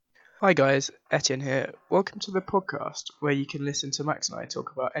Hi guys, Etienne here. Welcome to the podcast where you can listen to Max and I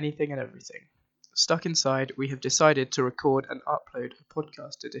talk about anything and everything. Stuck inside, we have decided to record and upload a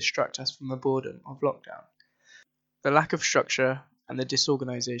podcast to distract us from the boredom of lockdown. The lack of structure and the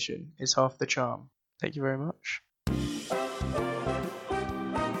disorganization is half the charm. Thank you very much.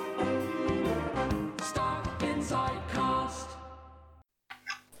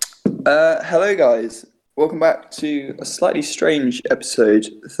 Hello guys, welcome back to a slightly strange episode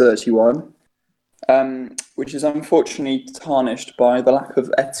 31, which is unfortunately tarnished by the lack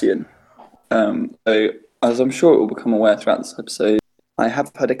of Etienne. So, as I'm sure it will become aware throughout this episode, I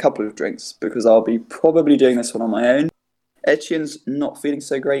have had a couple of drinks because I'll be probably doing this one on my own. Etienne's not feeling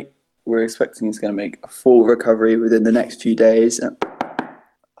so great. We're expecting he's going to make a full recovery within the next few days. Oh,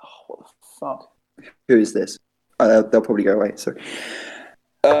 what the fuck? Who is this? They'll probably go away, sorry.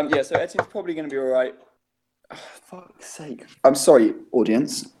 So Etienne's probably going to be alright. Oh, fuck's sake. I'm sorry,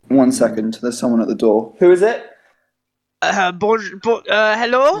 audience. 1 second, there's someone at the door. Who is it? Hello?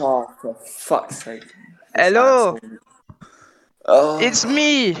 Oh, for fuck's sake. Hello? Oh. It's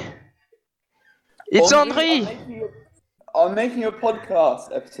me! It's Henri! I'm making a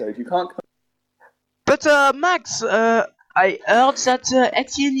podcast episode. You can't come. But Max, I heard that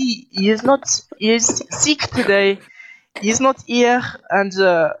Etienne he is sick today. He's not here, and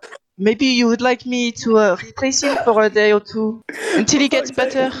maybe you would like me to replace him for a day or two until he gets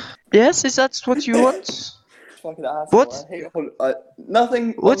better. Yes, is that what you want? Fucking asshole. What? I hate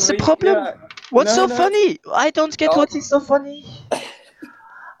nothing. What's the problem? Yeah. What's No. funny? I don't get what is so funny.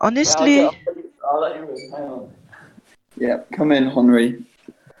 Honestly. Yeah, I'll let you in. Hang on. Yeah, come in, Henri.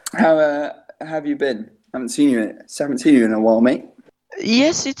 How have you been? Haven't seen you in a while, mate.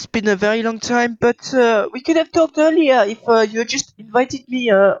 Yes, it's been a very long time, but we could have talked earlier if you just invited me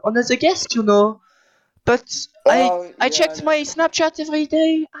on as a guest, you know. But I checked my Snapchat every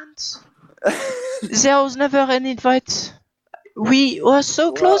day, and there was never an invite. We were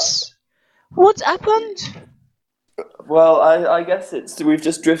so close. What happened? Well, I guess we've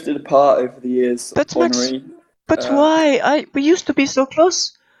just drifted apart over the years, But Henri. But why? We used to be so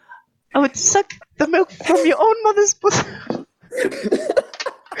close. I would suck the milk from your own mother's bosom.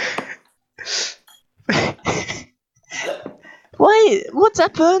 Why? What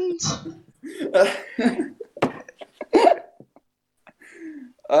happened?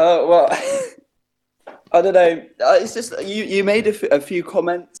 Well, I don't know. It's just you made a few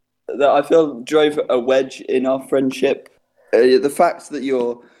comments that I feel drove a wedge in our friendship. The fact that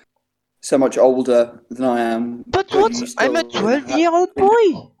you're so much older than I am. But what? I'm a 12-year-old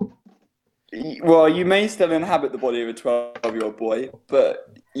boy. Well, you may still inhabit the body of a 12-year-old boy,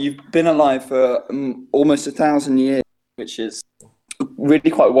 but you've been alive for almost 1,000 years, which is really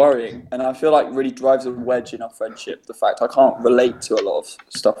quite worrying. And I feel like really drives a wedge in our friendship. The fact I can't relate to a lot of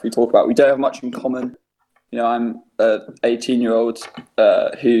stuff we talk about. We don't have much in common. You know, I'm an 18-year-old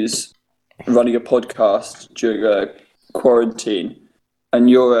who's running a podcast during quarantine, and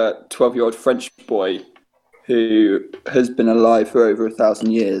you're a 12-year-old French boy who has been alive for over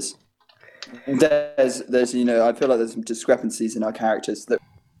 1,000 years. There's I feel like there's some discrepancies in our characters that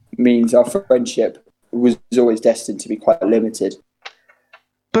means our friendship was always destined to be quite limited.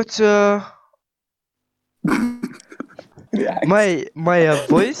 But my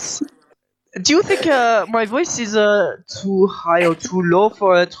voice. Do you think my voice is too high or too low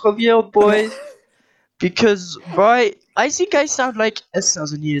for a 12-year-old boy? Because I think I sound like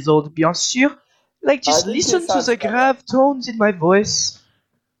 1,000 years old, bien sûr. Like, just listen to the grave tones in my voice.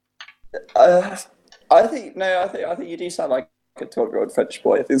 I think you do sound like a 12-year-old French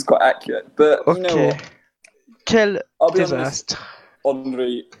boy. I think it's quite accurate. But okay. You know what? Quel I'll be disaster. honest,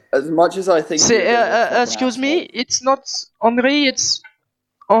 Henri, as much as I think... excuse me, it's not Henri, it's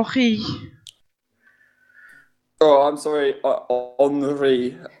Henri. Oh, I'm sorry,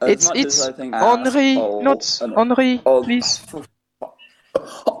 Henri. It's Henri, not Henri, please.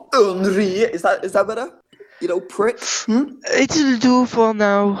 Henri, is that better? You little prick? It'll do for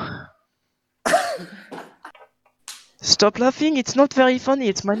now. Stop laughing, it's not very funny,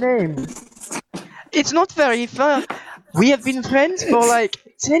 it's my name. It's not very fun. We have been friends for like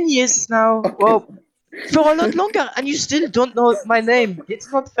 10 years now. Okay. Well, for a lot longer, and you still don't know my name.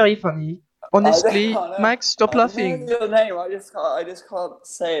 It's not very funny. Honestly, Max, stop laughing. I know your name. I just can't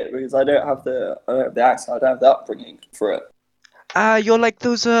say it because I don't have the accent. I don't have the upbringing for it. You're like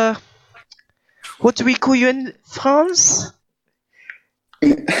those what do we call you in France?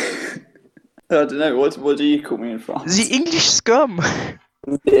 I don't know. What do you call me in France? The English scum.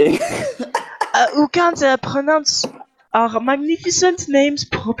 Who can't pronounce our magnificent names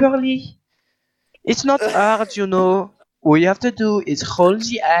properly. It's not hard, you know. all you have to do is hold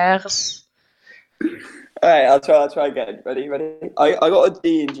the R's. Alright, I'll try again. Ready? I got a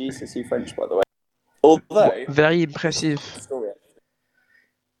D in GCSE French, by the way. Although, Very impressive. story.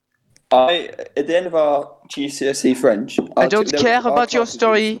 At the end of our GCSE French, I don't care about your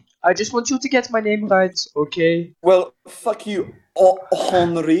story. I just want you to get my name right, okay? Well, fuck you,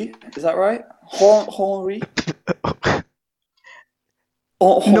 Henri. Is that right? Henri?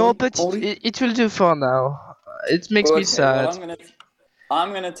 No, but it will do for now. It makes me sad. Well,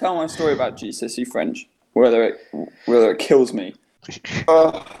 I'm gonna tell my story about GCSE French, whether it kills me.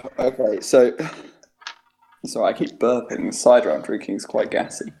 Okay, so I keep burping. The cider I'm drinking is quite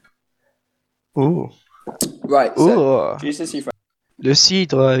gassy. Ooh. Right, so GCSE French. Le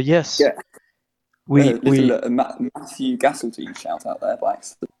cidre, yes. Yeah. We Matthew Gasselty shout out there by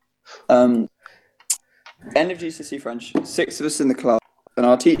accident. End of GCSE French, 6 of us in the class, and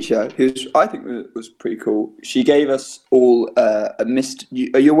our teacher, who I think was pretty cool, she gave us all a mist.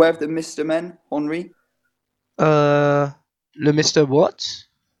 Are you aware of the Mr. Men, Henri? Le Mr. what?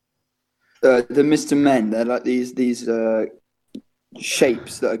 The Mr. Men. They're like these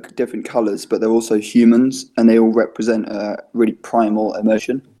shapes that are different colours, but they're also humans, and they all represent a really primal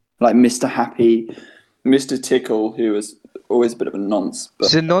emotion. Like Mr. Happy, Mr. Tickle, who was always a bit of a nonce.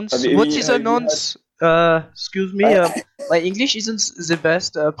 But the nonce? What is a nonce? Excuse me, my English isn't the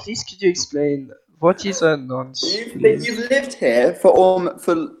best. Please could you explain what is a nonce? You've lived here for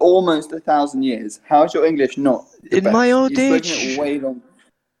almost 1,000 years. How's your English not the in best? my old You've age? spoken it way long.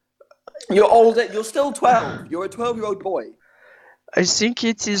 You're older. You're still 12. You're a 12-year-old boy. I think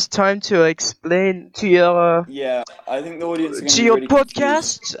it is time to explain to your yeah. I think the audience are to your really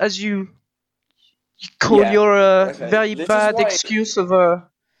podcast, confused. as you call your very bad excuse of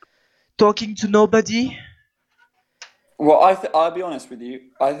talking to nobody. Well, I'll be honest with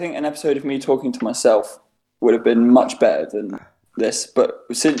you. I think an episode of me talking to myself would have been much better than this. But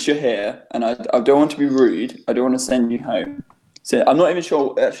since you're here, and I don't want to be rude, I don't want to send you home. So I'm not even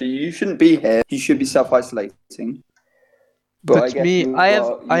sure. Actually, you shouldn't be here. You should be self-isolating. But I guess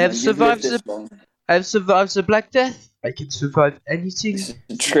I have survived the Black Death. I can survive anything.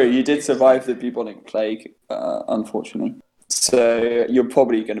 It's true, you did survive the bubonic plague, unfortunately. So you're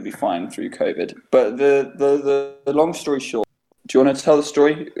probably going to be fine through COVID. But the long story short, do you want to tell the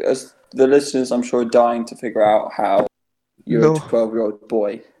story? As the listeners, I'm sure, are dying to figure out how you're a 12-year-old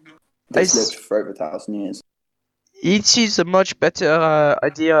boy that's lived for over 1,000 years. It is a much better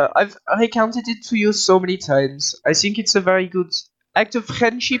idea. I've recounted it to you so many times. I think it's a very good act of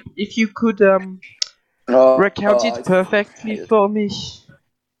friendship if you could recount it perfectly for me.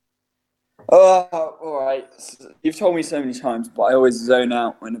 Alright. You've told me so many times, but I always zone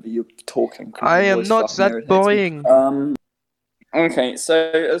out whenever you're talking. I am not that boring. Okay, so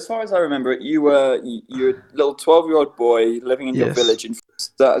as far as I remember it, you're a little 12-year-old boy living in your village in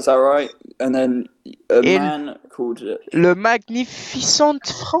France. Is that right? And then a man called Le Magnificent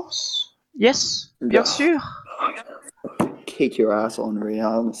France? Yes, bien sûr. Kick your ass, Henri.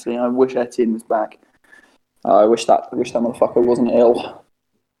 Honestly, I wish Etienne was back. I wish that motherfucker wasn't ill.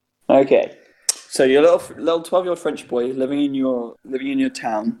 Okay, so you're a little 12-year-old French boy living in your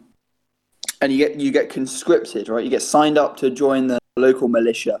town, and you get conscripted, right? You get signed up to join the local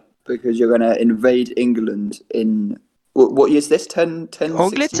militia because you're going to invade England in what year is this?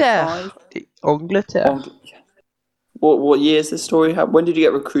 1065? Angleterre. What year is this story? When did you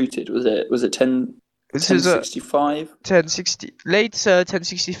get recruited? Was it 1065? 1060. Late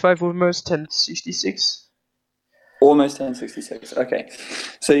 1065, almost 1066. Almost 1066. Okay,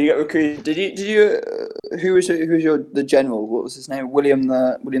 so you get recruited. Did you? Who was the general? What was his name? William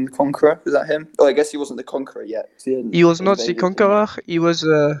the Conqueror. Was that him? Oh, I guess he wasn't the conqueror yet. He was not the conqueror. He was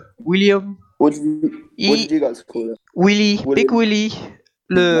William. What did you guys call him? Willy. Big Willy. Big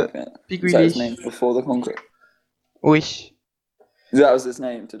Willy. Is that his name before the conqueror? Oui. That was his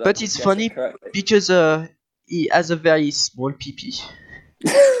name. But it's funny because he has a very small pee-pee.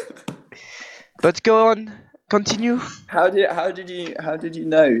 But go on. Continue. How did you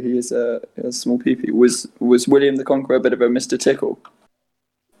know he has a small pee-pee? Was William the Conqueror a bit of a Mr. Tickle?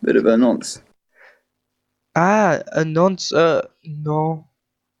 Bit of a nonce? A nonce? No.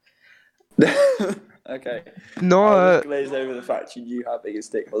 Okay. No. I'll just glaze over the fact you knew how big his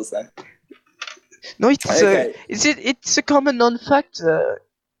dick was then. No, it's a common known fact. At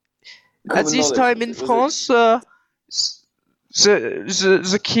this time in France, the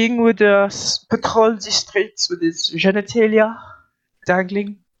king would patrol the streets with his genitalia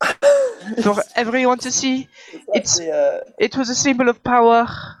dangling for everyone to see. It was a symbol of power.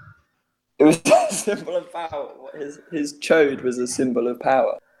 It was a symbol of power. His chode was a symbol of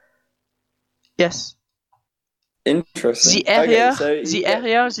power. Yes. Interesting. The earlier, Okay, so the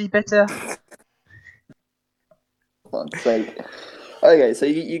earlier, the better. Okay, so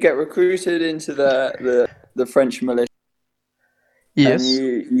you get recruited into the French militia, and Yes.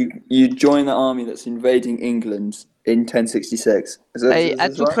 you join the army that's invading England in 1066. Is I this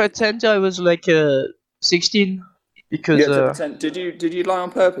had to right? pretend I was like 16 You because had to pretend. Did you lie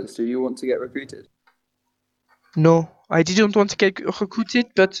on purpose? Do you want to get recruited? no, I didn't want to get recruited,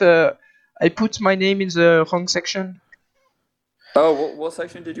 but I put my name in the wrong section. Oh, what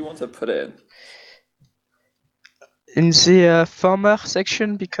section did you want to put it in? In the farmer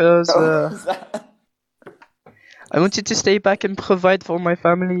section because I wanted to stay back and provide for my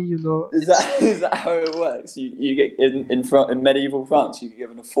family. You know. Is that how it works? You get in medieval France, you get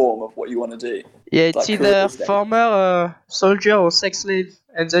given a form of what you want to do. Yeah, it's Like either career stage. farmer, soldier, or sex slave,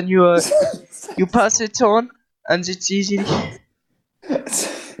 and then you pass it on, and it's easy.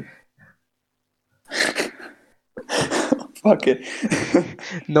 Fuck it.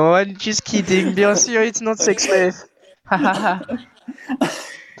 No, I'm just kidding. Bien sûr, it's not sex slave. Hahaha.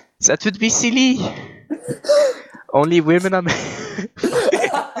 That would be silly. Only women are.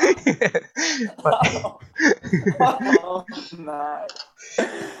 Oh, no.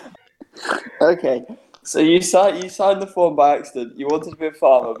 Okay, so you signed the form by accident. You wanted to be a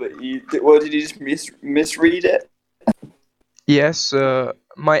farmer, but did you just misread it? Yes,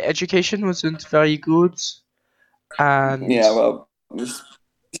 my education wasn't very good, and Yeah, well,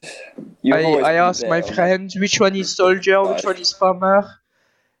 you've always I been a asked my bit on the friend which one is soldier, which side. one is farmer.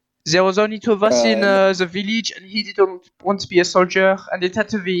 There was only two of us in No. the village, and he didn't want to be a soldier, and it had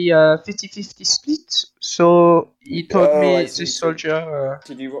to be 50-50 split. So he told Oh, I me see. this So soldier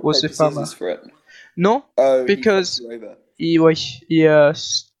did you rock was a paper scissors farmer. for it? No, Oh, he fucked because you over. he Oh, I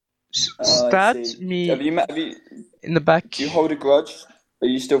see. stabbed me Have you in the back. do you hold a grudge? Are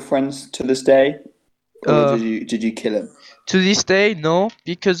you still friends to this day, or did you kill him? To this day, no,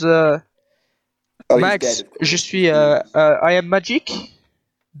 because Oh, he's dead, Max, of je course. suis I am magic,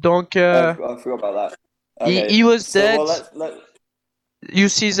 donc I forgot about that. Okay, he was so dead. well, let You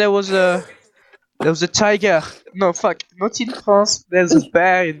see, there was a tiger. No, fuck, not in France. There's a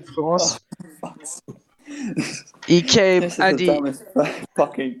bear in France. He came This is and the dumbest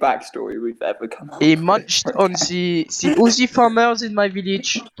fucking backstory we've ever come up he with. munched on the Aussie farmers in my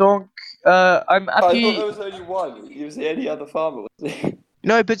village. Donc I'm I thought happy. there was only one. You was the only other farmer, was he?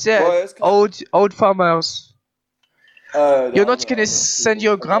 No, but they're Well, it's kind of... old farmers. You're not gonna send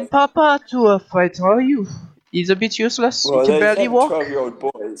your grandpapa to a fight, are you? He's a bit useless. He Well, can they barely said walk. 12-year-old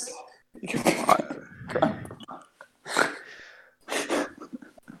boys.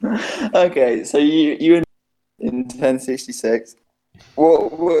 Okay, so you in 1066.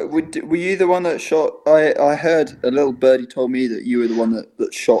 Were you the one that shot? I heard a little birdie told me that you were the one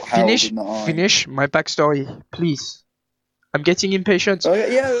that shot Harold in the eye. Finish my backstory, please. I'm getting impatient. Oh,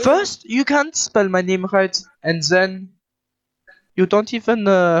 yeah. First, you can't spell my name right, and then you don't even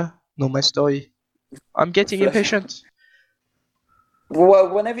know my story. I'm getting impatient. Well,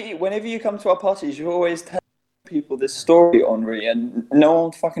 whenever you come to our parties, you always tell people this story, Henri, and no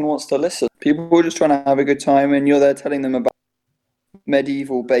one fucking wants to listen. People are just trying to have a good time, and you're there telling them about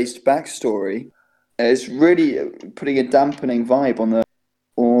medieval-based backstory. It's really putting a dampening vibe on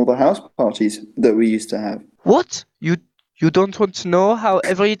all the house parties that we used to have. What? You don't want to know how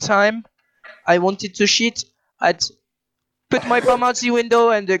every time I wanted to shit, I'd put my bum out the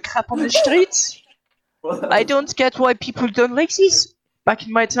window and crap on the streets? I don't get why people don't like this. Back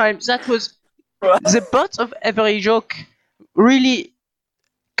in my time, that was the butt of every joke. Really,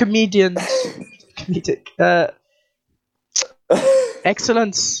 comedic.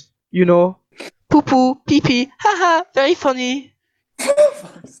 Excellence, you know. Poo poo, pee pee, haha, very funny.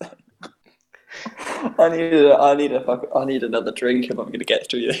 I need another drink if I'm gonna get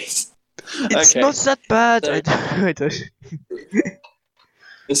through this. It's not that bad. So, I don't.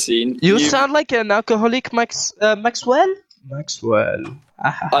 The scene. You sound like an alcoholic, Maxwell. Maxwell.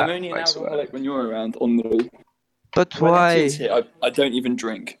 I'm only an alcoholic when you're around, Henri. But when why? Etienne's here, I don't even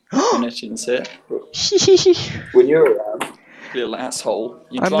drink when Etienne's here. When you're around, little asshole,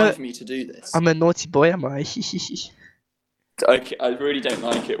 you drive me to do this. I'm a naughty boy, am I? Okay, I really don't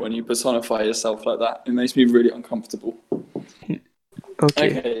like it when you personify yourself like that. It makes me really uncomfortable.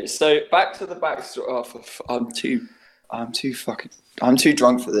 Okay, so back to the backstory. I'm too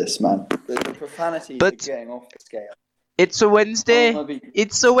drunk for this, man. The profanity is getting off the scale. It's a Wednesday.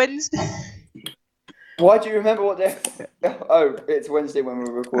 It's a Wednesday. Why do you remember what day? Oh, it's Wednesday when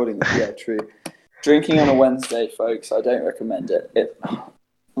we're recording. Yeah, true. Drinking on a Wednesday, folks. I don't recommend it.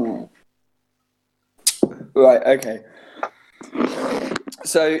 Right. Okay.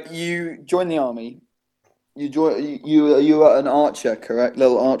 So you join the army. you are an archer, correct?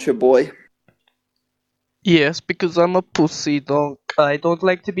 Little archer boy. Yes, because I'm a pussy, I don't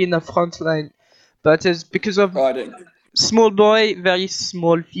like to be in the front line. But it's because of Oh, I don't. small boy, very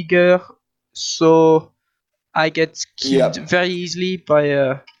small figure, so I get killed Yep. very easily by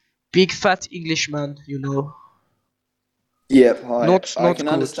a big fat Englishman, you know. Yep. I Not can good.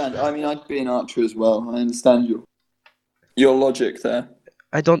 understand. I mean, I'd be an archer as well. I understand your logic there.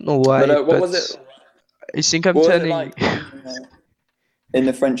 I don't know why, But what but was it? I think I'm What was it turning. like in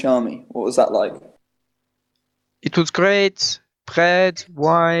the French army? What was that like? It was great. Bread,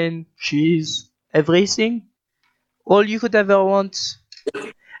 wine, cheese, everything. All you could ever want.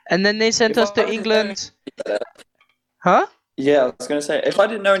 And then they sent If us I to didn't know any England. better, Huh? yeah, I was going to say, if I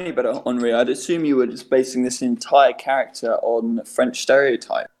didn't know any better, Henri, I'd assume you were just basing this entire character on French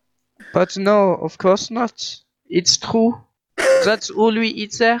stereotype. But no, of course not. It's true. That's all we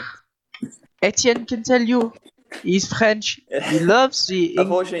eat there. Etienne can tell you. He's French. He loves the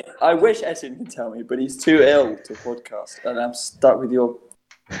Unfortunately, I wish Etienne could tell me, but he's too ill to podcast, and I'm stuck with your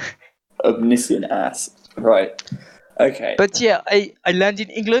omniscient ass. Right. Okay. But yeah, I land in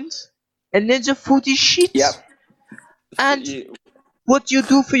England, and then the food is shit. Yep. And what you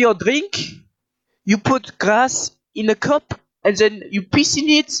do for your drink? You put grass in a cup, and then you piss in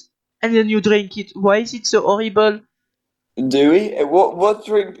it, and then you drink it. Why is it so horrible? Do we? What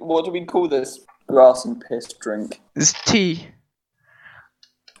drink? What do we call this grass and piss drink? It's tea.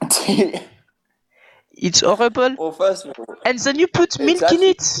 Tea. It's horrible. Well, first of all, And then you put milk in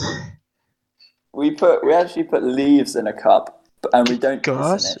it. We actually put leaves in a cup, and we don't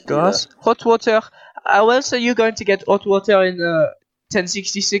piss in it Gas, hot water. How else are you going to get hot water in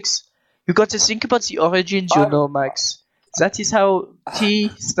 1066? You got to think about the origins, you know, Max. That is how tea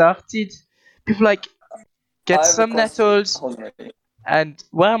started. People like get some nettles, and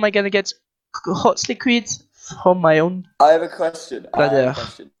where am I gonna get hot liquid from my own? I have a question.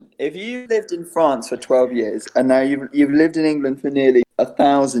 If you lived in France for 12 years and now you've lived in England for nearly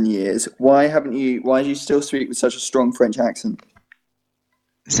 1,000 years, why do you still speak with such a strong French accent?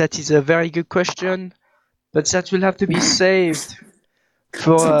 That is a very good question, but that will have to be saved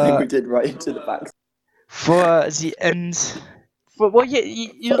for something we did right into the back. For the end. Well, yeah,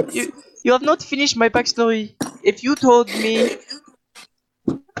 you have not finished my backstory. If you told me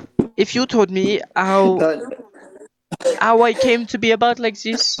how I came to be about like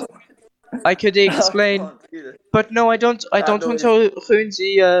this, I could explain. But no, I don't want to ruin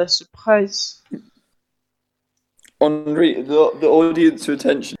the surprise. Henri, the audience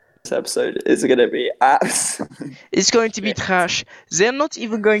retention this episode is going to be absolutely... It's going to be trash. They're not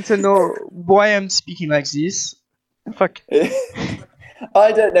even going to know why I'm speaking like this. Fuck.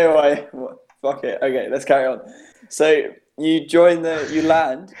 I don't know why. Fuck it. Okay, let's carry on. So you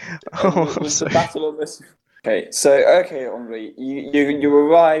land. Was the battle almost? Okay, Henri, you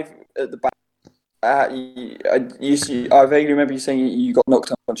arrive at the back. I vaguely remember you saying you got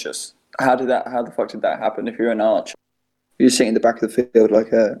knocked unconscious. How the fuck did that happen? If you're an archer, you're sitting in the back of the field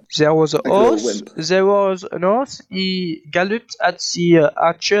like a. There was a horse. There was an horse. He galloped at the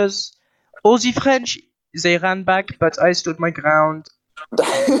archers. All the French, they ran back, but I stood my ground.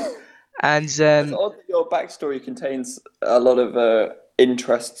 And then. It's odd that your backstory contains a lot of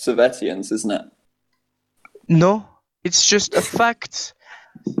interests of Etienne's, isn't it? No, it's just a fact.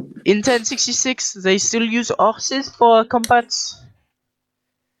 In 1066, they still use horses for combats.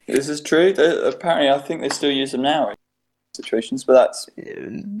 This is true. Apparently, I think they still use them now in situations, but that's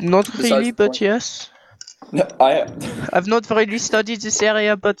not really. But yes, no, I've not really studied this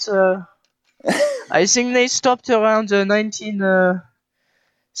area, but I think they stopped around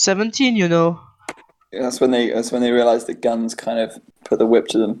 1917. You know. That's when they realized that guns kind of put the whip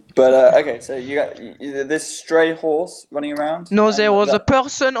to them. But okay, so you got this stray horse running around. No, there was a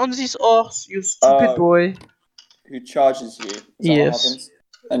person on this horse. You stupid boy. Who charges you? Yes.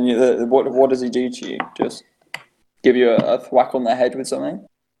 And what does he do to you? Just give you a thwack on the head with something?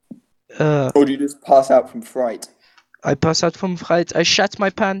 Or do you just pass out from fright? I pass out from fright. I shat my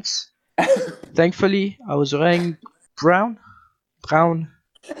pants. Thankfully, I was wearing brown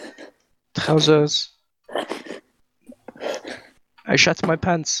trousers. I shat my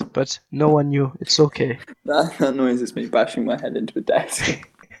pants, but no one knew. It's okay. That noise is me bashing my head into a desk.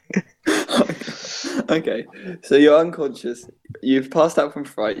 Okay, so you're unconscious. You've passed out from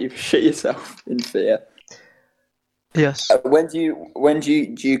fright. You've shit yourself in fear. Yes. When do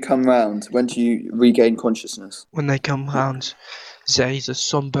you come round? When do you regain consciousness? When I come round, there is a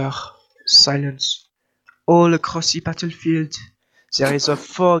somber silence all across the battlefield. There is a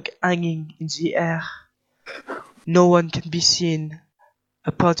fog hanging in the air. No one can be seen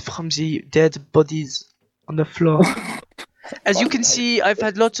apart from the dead bodies on the floor. As you can see, I've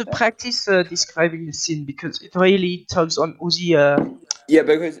had lots of practice describing the scene because it really tugs on all the Yeah,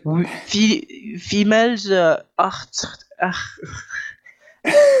 because females it's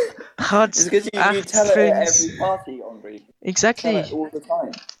because you tell it at every party, Henri. Exactly. You tell it all the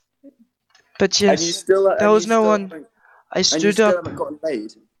time. But yes, there was no one. I stood and you still up. haven't gotten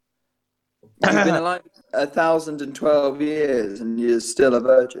laid. You've been alive 1,012 years and you're still a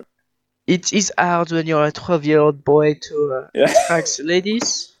virgin. It is hard when you're a 12-year-old boy to attract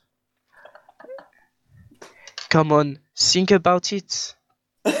ladies. Come on, think about it.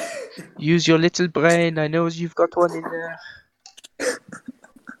 Use your little brain. I know you've got one in there.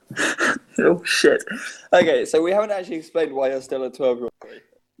 Oh shit. Okay, so we haven't actually explained why you're still a 12-year-old boy.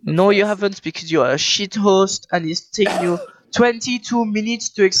 No, you haven't, because you're a shit host and it's taking you 22 minutes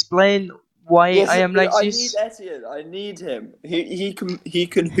to explain why I am like this. I need Etienne. I need him. He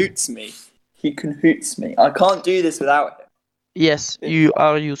can hoots me. He can hoots me. I can't do this without him. Yes, you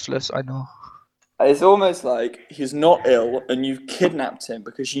are useless, I know. It's almost like he's not ill and you've kidnapped him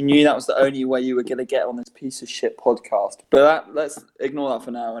because you knew that was the only way you were going to get on this piece of shit podcast. But let's ignore that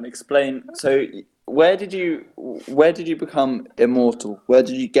for now and explain. So, where did you become immortal? Where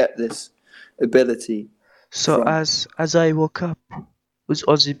did you get this ability? So as I woke up with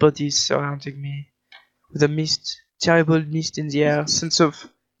all the bodies surrounding me, with a mist, terrible mist in the air, sense of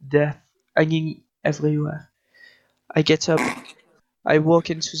death hanging everywhere, I get up. I walk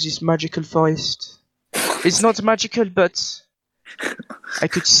into this magical forest. It's not magical, but I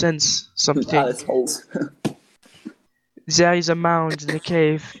could sense something. There is a mound in a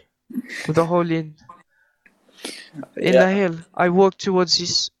cave with a hole in the hill. I walk towards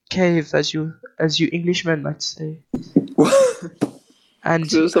this cave, as you Englishmen might say. And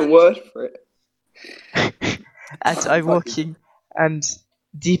there's a word for it. as I walking and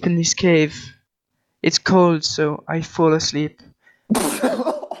deep in this cave, it's cold, so I fall asleep.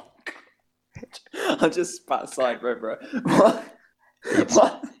 I just spat aside, bro. What?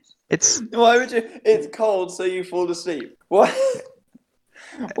 Why would you? It's cold, so you fall asleep. What?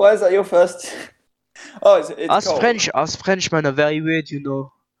 Why is that your first? Oh, it's cold. Us Frenchmen are very weird, you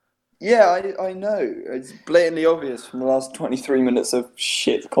know. Yeah, I know. It's blatantly obvious from the last 23 minutes of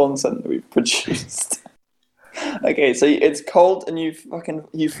shit content that we've produced. Okay, so it's cold and you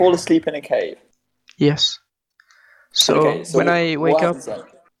fall asleep in a cave. Yes. So when I wake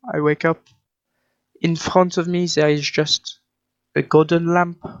up. In front of me, there is just a golden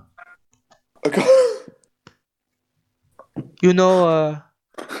lamp. You know.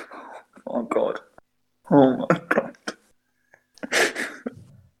 Oh God. Oh my God.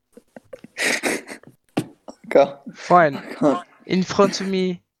 God. Fine. In front of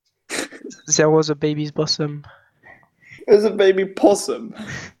me, there was a baby's possum. There's a baby possum?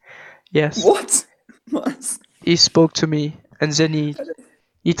 Yes. What? He spoke to me, and then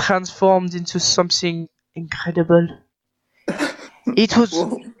he transformed into something incredible. It was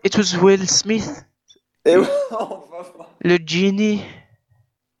Will Smith. Le genie.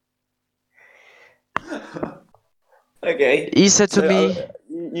 Okay. He said to me...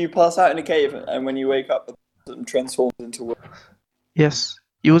 You pass out in a cave, and when you wake up, it transforms into Will. Yes.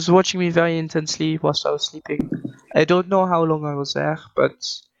 He was watching me very intensely whilst I was sleeping. I don't know how long I was there, but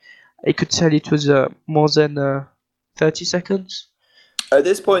I could tell it was more than 30 seconds. At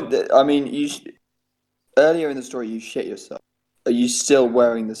this point, earlier in the story, you shit yourself. Are you still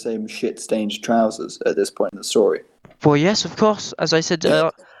wearing the same shit-stained trousers at this point in the story? Well, yes, of course. As I said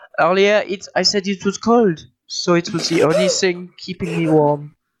earlier, I said it was cold, so it was the only thing keeping me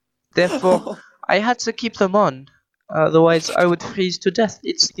warm. Therefore, I had to keep them on. Otherwise, I would freeze to death.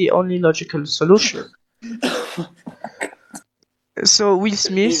 It's the only logical solution. So Will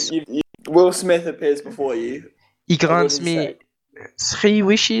Smith... Will Smith appears before you. He grants me 3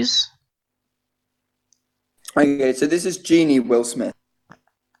 wishes. Okay, so this is Genie Will Smith.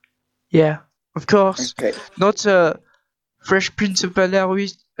 Yeah, of course. Okay. Not Fresh Prince of Bel-Air.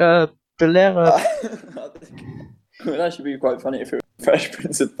 That should be quite funny if it was Fresh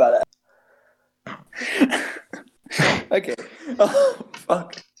Prince of Bel-Air. Okay. Oh,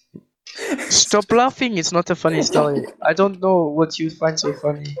 fuck. Stop laughing, it's not a funny story. I don't know what you find so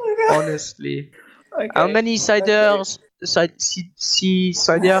funny, honestly. Okay. How many cider have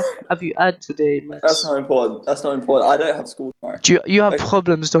you had today, Max? That's not important. I don't have school tomorrow. You have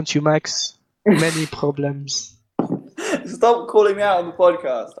problems, don't you, Max? Many problems. Stop calling me out on the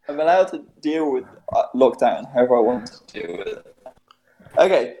podcast. I'm allowed to deal with lockdown however I want to deal with it.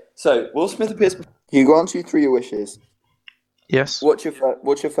 Okay, so Will Smith appears. He grants you 3 wishes. Yes. What's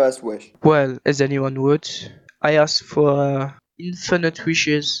your first wish? Well, as anyone would, I ask for infinite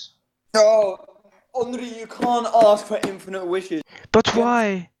wishes. Oh, Henri, you can't ask for infinite wishes. But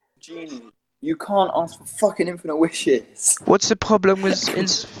why? Genie. You can't ask for fucking infinite wishes. What's the problem with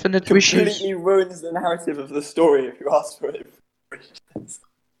infinite wishes? Completely ruins the narrative of the story if you ask for it.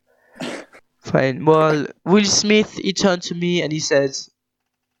 Fine. Well, Will Smith, he turned to me and he said,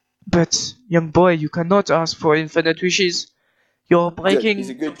 "But young boy, you cannot ask for infinite wishes. You're breaking. He's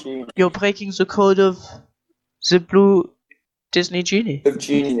a good genie. You're breaking the code of the blue Disney genie. Of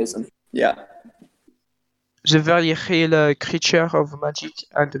genieism. Yeah. The very real creature of magic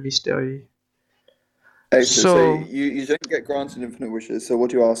and mystery." Okay, so you don't get granted infinite wishes. So what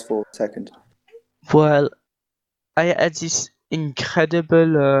do you ask for second? Well, I had this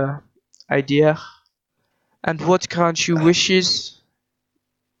incredible idea. And what grants you wishes,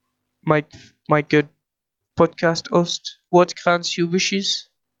 my good podcast host? What grants you wishes?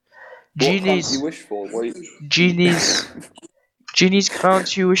 What can't you wish for? Genies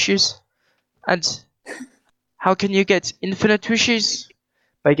grant you wishes. And how can you get infinite wishes?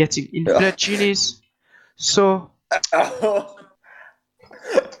 By getting infinite genies. So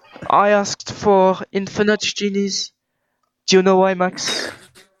I asked for infinite genies. Do you know why, Max?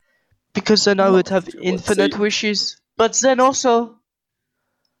 Because then I would have infinite wishes. But then also,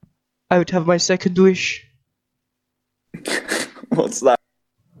 I would have my second wish. What's that?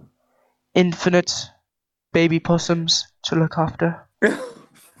 Infinite baby possums to look after.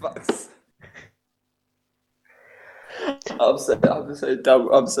 I'm so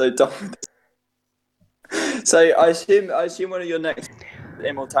dumb. So I assume one of your next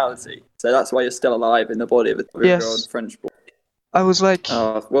immortality. So that's why you're still alive in the body of a 3-year-old French boy. I was like,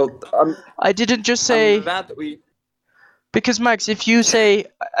 I didn't just say. I'm glad that we. Because Max, if you say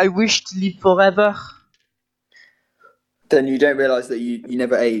I wish to live forever, then you don't realise that you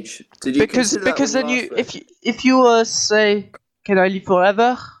never age. Did you? Because then if you say can I live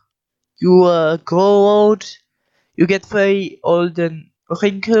forever, you grow old, you get very old and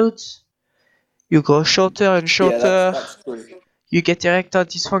wrinkled, you grow shorter and shorter. Yeah, that's true. You get erectile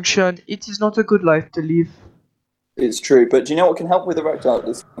dysfunction. It is not a good life to live. It's true, but do you know what can help with erectile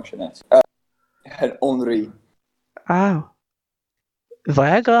dysfunction? Henri. Oh.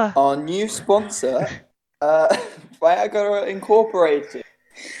 Viagra. Our new sponsor, Viagra Incorporated.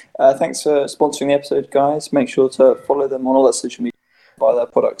 Thanks for sponsoring the episode, guys. Make sure to follow them on all their social media, buy their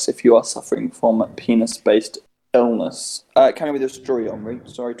products if you are suffering from penis-based illness. Carry with your story, Henri.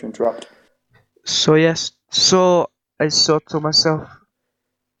 Sorry to interrupt. So yes, I thought to myself,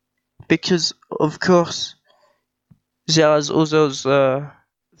 because of course there's all those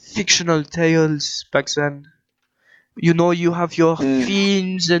fictional tales back then. You know, you have your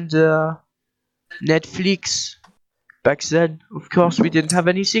films and Netflix. Back then, of course, we didn't have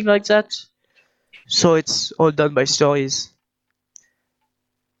anything like that. So it's all done by stories.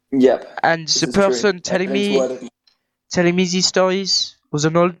 Yep. And the person telling me these stories was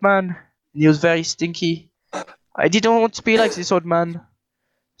an old man. And he was very stinky. I didn't want to be like this old man.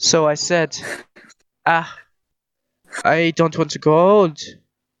 So I said, I don't want to grow old.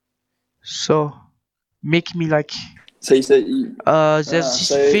 So make me like. So you said there's this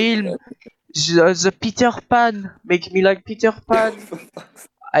film, the Peter Pan. Make me like Peter Pan.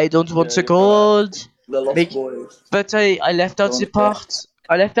 I don't want to grow old. The Lost Boys. But I left out the part.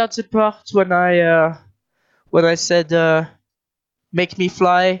 I left out the part when I said make me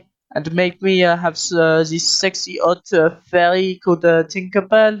fly and make me have this sexy hot fairy called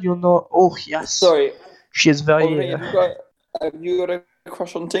Tinkerbell. You know? Oh yes. Sorry. She is very. Have you got a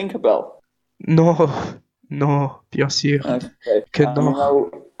crush on Tinkerbell? No, bien sûr. Okay. Que non.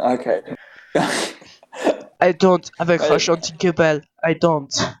 Okay. I don't have a crush on Tinkerbell. I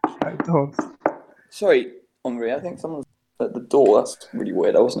don't. Sorry, Henri, I think someone's at the door. That's really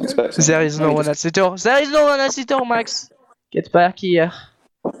weird. I wasn't expecting. There is no one at the door. There is no one at the door, Max. Get back here.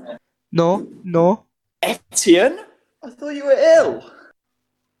 No. Etienne? I thought you were ill.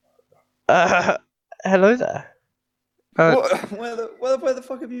 Hello there. Where the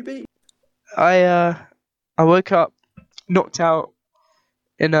fuck have you been? I woke up, knocked out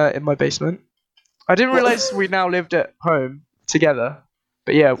in my basement. I didn't realize we now lived at home together.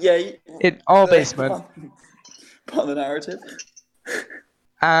 But yeah, in our basement. Part of the narrative.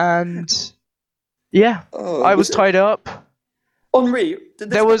 And yeah, I was tied up. Henri, did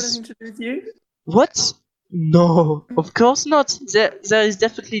this have anything to do with you? What? No, of course not. There is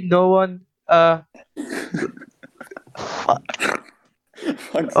definitely no one. Of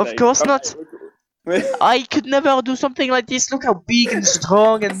course not. I could never do something like this. Look how big and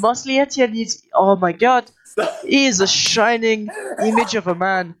strong and muscly Etienne is. Oh my god. He is a shining image of a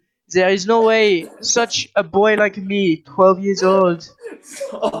man. There is no way such a boy like me, 12 years old.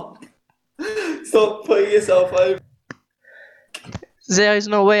 Stop putting yourself over. There is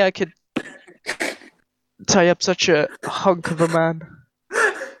no way I could tie up such a hunk of a man.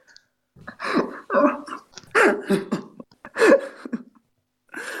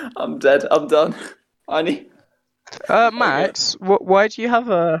 I'm dead. I'm done. I need. Max, why do you have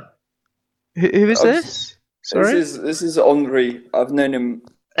a... Who is this? Sorry? This is Henri. I've known him.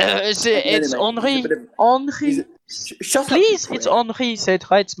 It's Henri. Henri. Shut Please, up. it's Henri. Say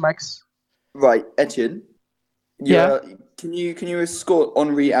it right, Max. Right, Etienne. Yeah. Can you escort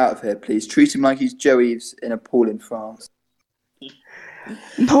Henri out of here, please? Treat him like he's Joe Eves in a pool in France.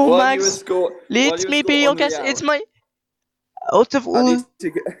 No, Max. Let me be your guest. It's my... Out of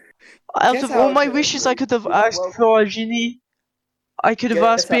all my wishes, I could have asked for a genie. I could have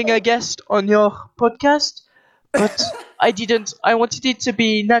asked being a guest on your podcast, but I didn't. I wanted it to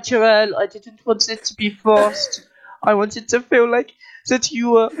be natural. I didn't want it to be forced. I wanted to feel like that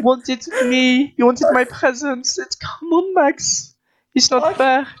you wanted me. You wanted my presence. Come on, Max. It's not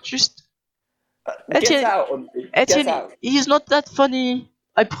fair. Just Etienne, get out, Etienne, he's not that funny.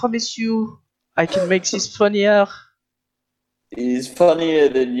 I promise you. I can make this funnier. He's funnier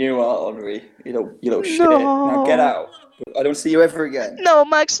than you are, Henri. You little shit. Now get out. I don't see you ever again. No,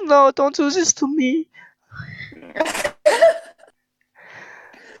 Max, no, don't do this to me.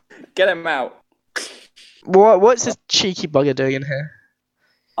 Get him out. What's this cheeky bugger doing in here?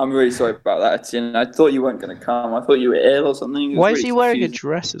 I'm really sorry about that, Etienne. I thought you weren't going to come. I thought you were ill or something. Why is he wearing a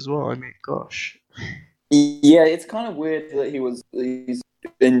dress as well? I mean, gosh. Yeah, it's kind of weird that he's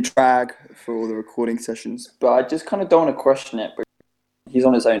in drag for all the recording sessions, but I just kind of don't want to question it. But he's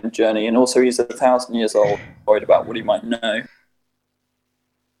on his own journey, and also he's 1,000 years old, worried about what he might know.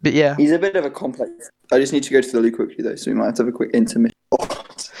 But yeah, he's a bit of a complex. I just need to go to the loo quickly though, so we might have to have a quick intermission.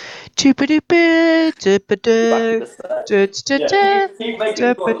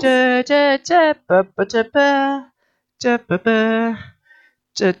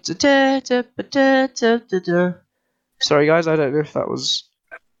 Sorry guys, I don't know if that was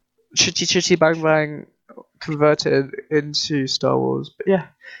Chitty Chitty Bang Bang converted into Star Wars, but yeah.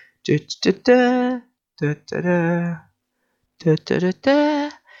 Chitty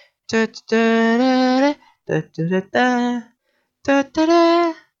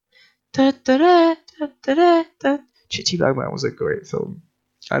Bang Bang was a great film.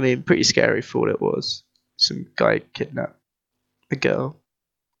 I mean, pretty scary for what it was. Some guy kidnapped a girl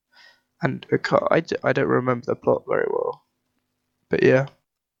and a car. I don't remember the plot very well, but yeah,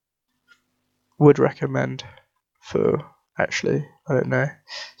 would recommend for actually. I don't know.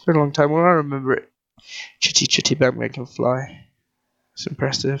 It's been a long time. When I remember it, Chitty Chitty Bang Bang can fly. It's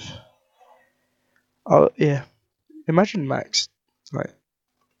impressive. Oh yeah, imagine Max. Like,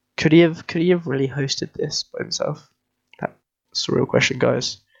 could he have really hosted this by himself? That's the real question,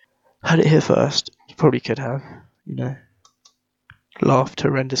 guys. Heard it here first. He probably could have, laughed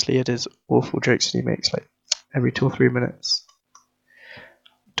horrendously at his awful jokes that he makes like every 2 or 3 minutes.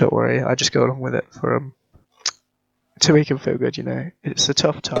 Don't worry, I just go along with it for to make him feel good. It's a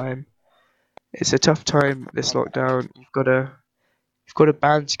tough time. It's a tough time. This lockdown. You've got to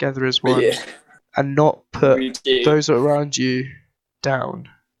band together as one and not put those around you down.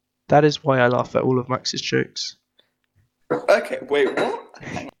 That is why I laugh at all of Max's jokes. Okay, wait, what?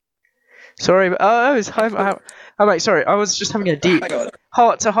 Sorry, but I'm like, sorry, I was just having a deep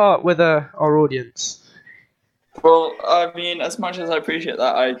heart-to-heart with our audience. Well, I mean, as much as I appreciate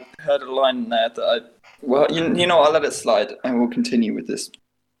that, I heard a line there that you know, I'll let it slide, and we'll continue with this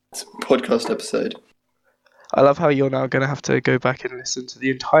podcast episode. I love how you're now going to have to go back and listen to the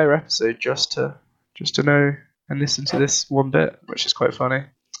entire episode just to know and listen to this one bit, which is quite funny.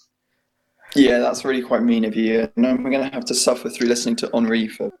 Yeah, that's really quite mean of you. And I'm going to have to suffer through listening to Henri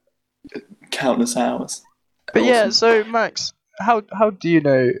for countless hours. But yeah, so Max, how do you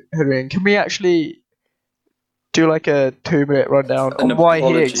know Henri? Can we actually do like a 2-minute rundown on why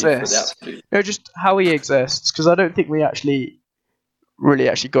he exists? No, just how he exists, because I don't think we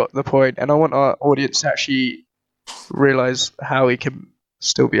really got the point, and I want our audience to actually realise how he can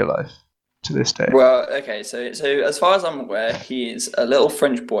still be alive to this day. Well, okay, so as far as I'm aware, he is a little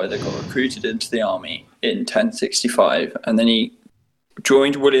French boy that got recruited into the army in 1065, and then he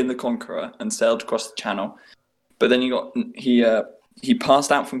joined William the Conqueror and sailed across the Channel. But then he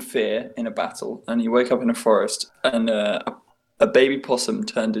passed out from fear in a battle, and he woke up in a forest, and a baby possum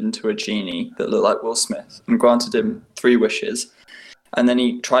turned into a genie that looked like Will Smith and granted him 3 wishes. And then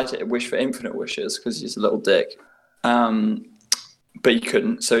he tried to wish for infinite wishes because he's a little dick. But he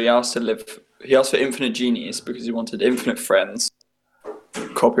couldn't, so he asked for infinite genies because he wanted infinite friends.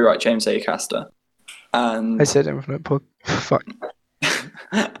 Copyright James A. Caster. And I said infinite fuck.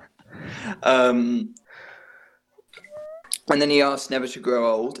 And then he asked never to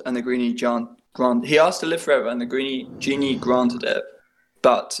grow old, and the he asked to live forever, and the genie granted it.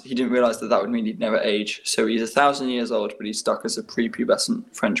 But he didn't realise that would mean he'd never age. So he's 1,000 years old, but he's stuck as a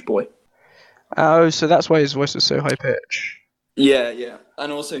prepubescent French boy. Oh, so that's why his voice is so high pitched. Yeah.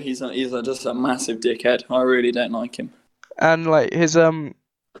 And also he's just a massive dickhead. I really don't like him. And like his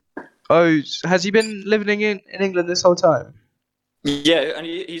has he been living in England this whole time? Yeah, and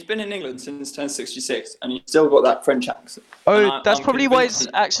he's been in England since 1066, and he's still got that French accent. Oh, that's probably why his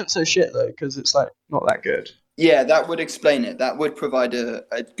accent's so shit though, because it's like not that good. Yeah, that would explain it. That would provide a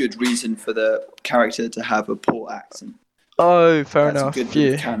good reason for the character to have a poor accent. Oh, fair enough. That's a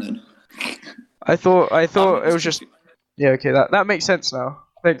good canon. I thought it was just. Yeah, okay, that makes sense now.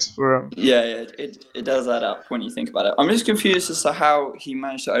 Thanks for Yeah, it does add up when you think about it. I'm just confused as to how he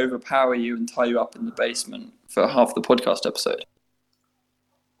managed to overpower you and tie you up in the basement for half the podcast episode.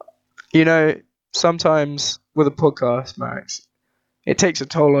 You know, sometimes with a podcast, Max, it takes a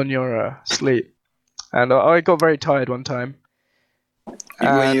toll on your sleep. And I got very tired one time.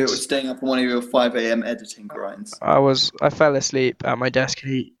 When you were staying up on one of your 5 a.m. editing grinds. I fell asleep at my desk,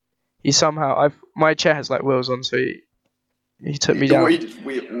 and he somehow my chair has like wheels on, so he took me down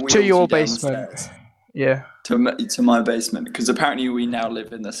to your basement. Yeah. To my basement, because apparently we now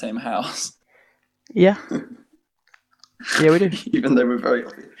live in the same house. Yeah. Yeah, we do. Even though we're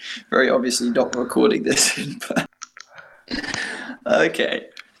very obviously not recording this. Okay.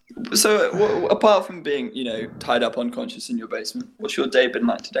 So, apart from being, tied up unconscious in your basement, what's your day been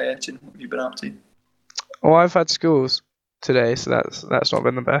like today, Etienne? What have you been up to? Well, I've had schools today, so that's not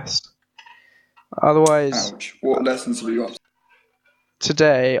been the best. Otherwise, ouch. What lessons have you got?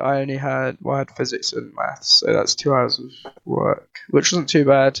 Today, I only had physics and maths, so that's 2 hours of work, which wasn't too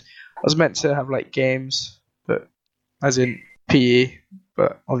bad. I was meant to have like games, but as in PE,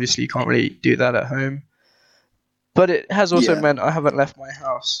 but obviously you can't really do that at home. But it has also meant I haven't left my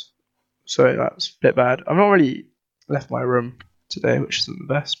house, so that's a bit bad. I've not really left my room today, which isn't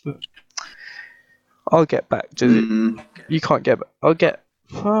the best, but I'll get back to it. You can't get back.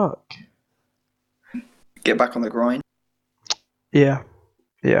 Fuck. Get back on the grind? Yeah,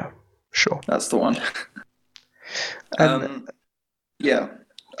 sure. That's the one. And, yeah.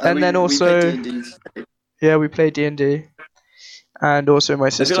 And then also, we played D&D. And also my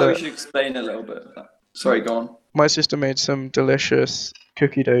sister... I feel like we should explain a little bit of that. Sorry, go on. My sister made some delicious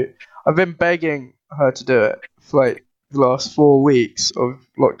cookie dough. I've been begging her to do it for like the last 4 weeks of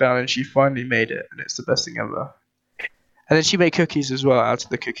lockdown, and she finally made it, and it's the best thing ever. And then she made cookies as well out of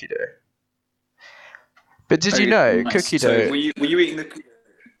the cookie dough. But did you know, cookie dough... Were you eating the cookie?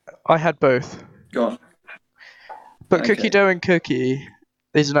 I had both. Go on. But cookie dough and cookie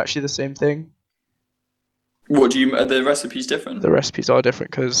isn't actually the same thing. What are the recipes different? The recipes are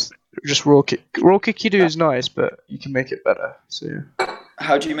different because just raw cookie dough is nice, but you can make it better. So yeah.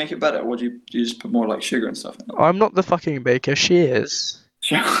 How do you make it better? What do you just put more like sugar and stuff in it? I'm not the fucking baker. She is.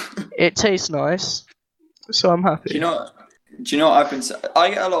 It tastes nice, so I'm happy. Do you know what I've been? I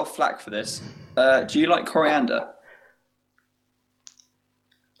get a lot of flack for this. Do you like coriander?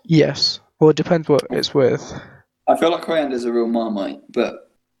 Yes. Well, it depends what it's with. I feel like coriander is a real Marmite, but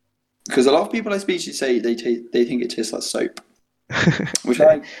because a lot of people I speak to say they think it tastes like soap, which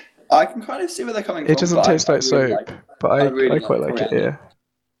I can kind of see where they're coming from. It doesn't taste like soap, but I quite like it. Yeah.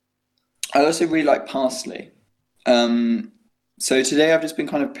 I also really like parsley. So today I've just been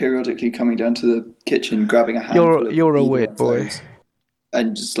kind of periodically coming down to the kitchen, grabbing a handful. You're a weird boy.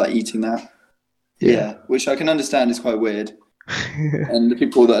 And just like eating that. Yeah, which I can understand is quite weird. And the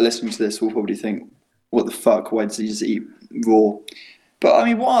people that are listening to this will probably think, what the fuck, why does he just eat raw? But I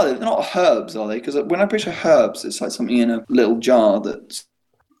mean, what are they? They're not herbs, are they? Because when I picture herbs, it's like something in a little jar that's...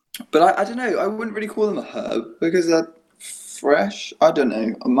 But I don't know, I wouldn't really call them a herb because they're fresh. I don't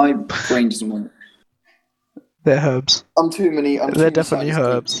know, my brain doesn't want it. They're herbs. They're definitely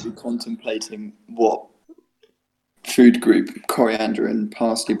herbs. To be contemplating what food group coriander and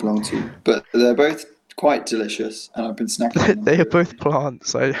parsley belong to. But they're both quite delicious, and I've been snacking. They are both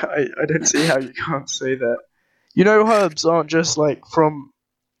plants. I don't see how you can't say that. You know, herbs aren't just like from...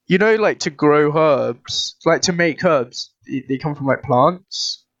 You know, like to grow herbs, like to make herbs, they come from like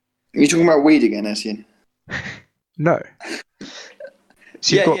plants. Are you talking about weed again, Etienne? No.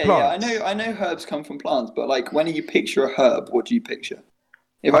 So you've got plants. Yeah. I know herbs come from plants, but like when you picture a herb, what do you picture?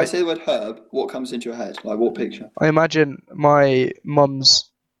 If I say the word herb, what comes into your head? Like what picture? I imagine my mum's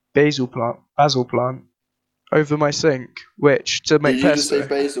basil plant over my sink, which to make pesto. Did you just say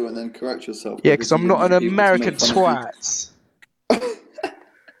basil and then correct yourself? Yeah, because I'm not an American twat.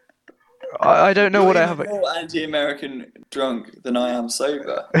 I don't know You're what I even have. more anti-American drunk than I am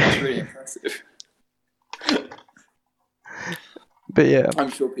sober. That's really impressive. But yeah, I'm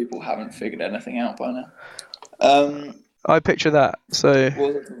sure people haven't figured anything out by now. I picture that. So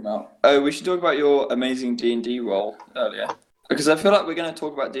What was I talking about? Oh, we should talk about your amazing D&D role earlier. Because I feel like we're going to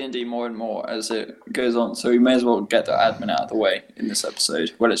talk about D&D more and more as it goes on, so we may as well get the admin out of the way in this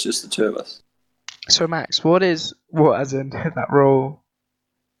episode, when it's just the two of us. So Max, what as in that role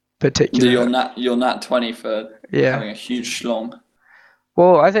particular? Your nat 20 for having a huge schlong.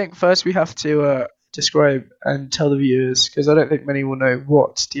 Well, I think first we have to describe and tell the viewers, because I don't think many will know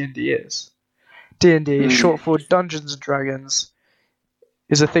what D&D is. D&D, short for Dungeons and Dragons,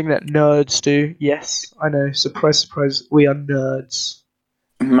 is a thing that nerds do. Yes, I know. Surprise, surprise. We are nerds.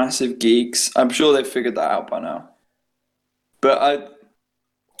 Massive geeks. I'm sure they've figured that out by now. But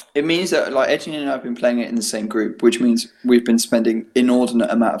it means that like Etienne and I have been playing it in the same group, which means we've been spending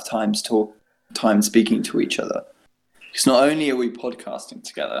inordinate amount of time speaking to each other. Because not only are we podcasting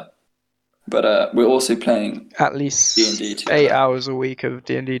together, but we're also playing at least D&D together. 8 hours a week of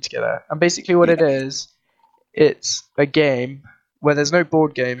D&D together. And basically what it is, it's a game where there's no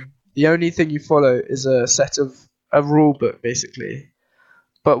board game. The only thing you follow is a rule book, basically.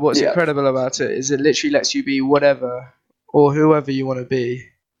 But what's incredible about it is it literally lets you be whatever or whoever you want to be.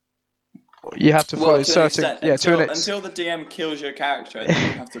 You have to follow certain until the DM kills your character, and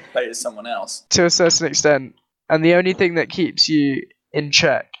then you have to play as someone else. To a certain extent. And the only thing that keeps you in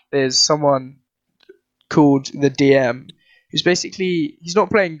check is someone called the DM, who's basically, he's not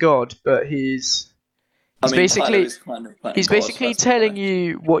playing God, but he's basically telling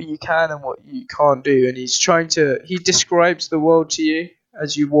you what you can and what you can't do, and he describes the world to you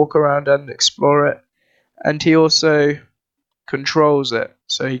as you walk around and explore it, and he also controls it,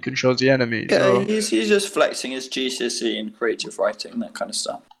 so he controls the enemies. Yeah, he's just flexing his GCSE and creative writing, that kind of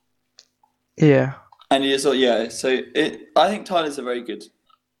stuff. Yeah. And he is, I think Tyler's our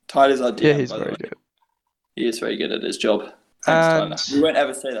DM. Yeah, he's very good. He is very good at his job. Thanks, Tyler. We won't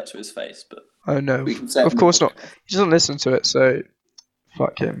ever say that to his face, but oh no, of course not. He doesn't listen to it, so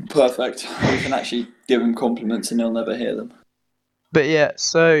fuck him. Perfect. We can actually give him compliments and he'll never hear them. But yeah,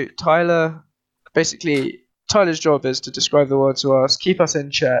 so Tyler's job is to describe the world to us, keep us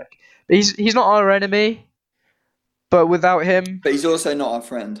in check. But he's not our enemy. But without him... But he's also not our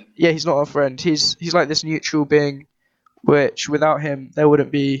friend. Yeah, he's not our friend. He's like this neutral being, which without him, there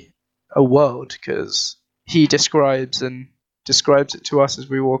wouldn't be a world, because he describes it to us as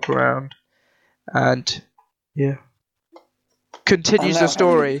we walk around. And, yeah. Continues the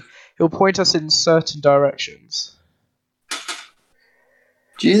story. He'll point us in certain directions.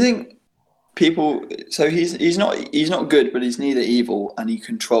 Do you think people... So he's not good, but he's neither evil, and he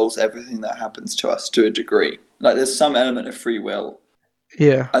controls everything that happens to us to a degree. Like, there's some element of free will.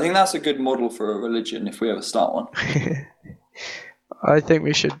 Yeah. I think that's a good model for a religion if we ever start one. I think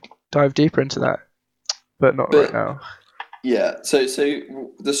we should dive deeper into that, but right now. Yeah, so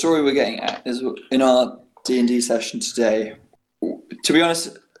the story we're getting at is in our D&D session today. To be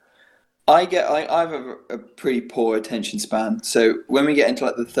honest, I have a pretty poor attention span. So when we get into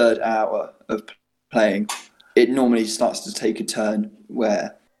like the third hour of playing, it normally starts to take a turn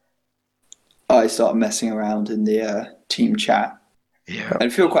where I start messing around in the team chat. Yeah.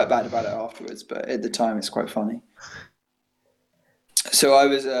 And feel quite bad about it afterwards, but at the time it's quite funny. So I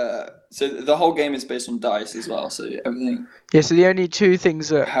was so the whole game is based on dice as well, so everything. Yeah, so the only two things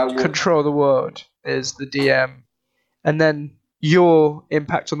that control the world is the DM, and then your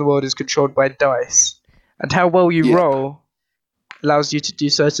impact on the world is controlled by dice. And how well you roll allows you to do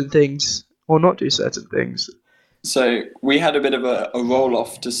certain things or not do certain things. So we had a bit of a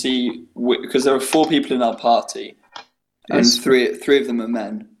roll-off to see, because there are 4 people in our party, and three of them are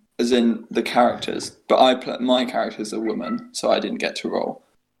men, as in the characters. But my character's a woman, so I didn't get to roll.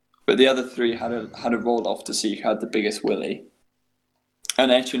 But the other 3 had a roll-off to see who had the biggest willy.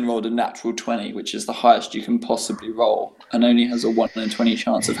 And Etienne rolled a natural 20, which is the highest you can possibly roll, and only has a 1 in 20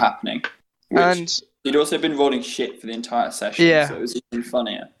 chance of happening. And he'd also been rolling shit for the entire session, so it was even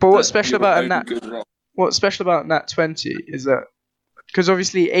funnier. But what's special about Nat 20 is that, because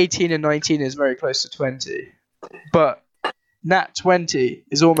obviously 18 and 19 is very close to 20, but Nat 20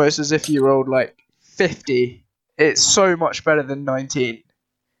 is almost as if you rolled like 50. It's so much better than 19.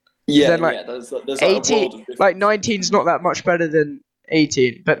 Yeah, there's 18, like 19's not that much better than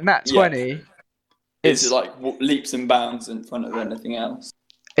 18, but Nat 20 is like leaps and bounds in front of anything else.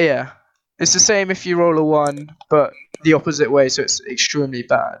 Yeah, it's the same if you roll a 1, but the opposite way, so it's extremely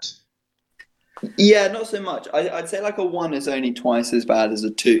bad. Yeah, not so much. I'd say like a 1 is only twice as bad as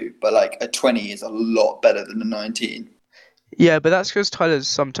a 2, but like a 20 is a lot better than a 19. Yeah, but that's because Tyler's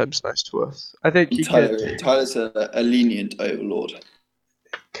sometimes nice to us. I think he could. Tyler's a lenient overlord.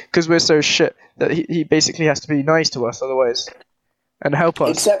 Because we're so shit that he basically has to be nice to us otherwise. And help us.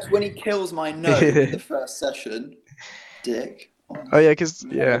 Except when he kills my gnome in the first session. Dick. Oh yeah, because I'm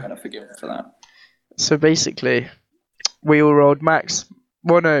never going to forgive him for that. So basically, we all rolled max.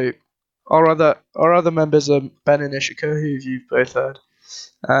 Well, no, our other members are Ben and Ishika, who you've both heard,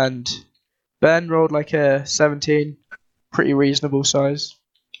 and Ben rolled like a 17, pretty reasonable size.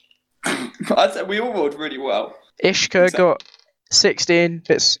 I'd say we all rolled really well. Ishika got 16.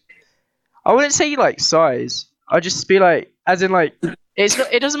 I wouldn't say like size. I'd just be like, as in like, it's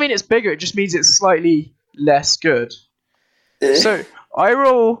not. It doesn't mean it's bigger. It just means it's slightly less good. So I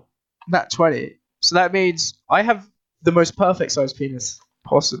roll nat 20. So that means I have the most perfect size penis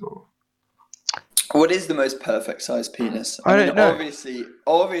possible. What is the most perfect size penis? I don't know.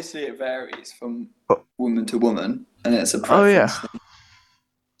 Obviously it varies from woman to woman, and it's a preference thing.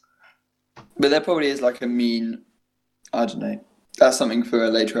 But there probably is like a mean. I don't know. That's something for a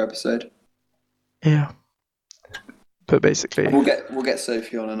later episode. Yeah. But basically, we'll get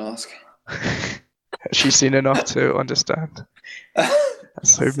Sophie on and ask. She's seen enough to understand.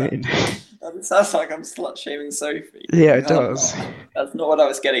 That's so mean. That sounds like I'm slut shaming Sophie. Yeah, it does. That's not what I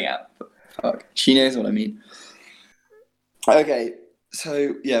was getting at. But fuck, she knows what I mean. Okay,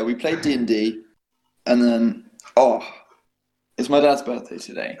 so yeah, we played D&D, and then it's my dad's birthday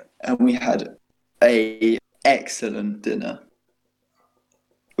today, and we had a excellent dinner,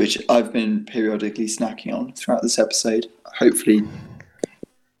 which I've been periodically snacking on throughout this episode, hopefully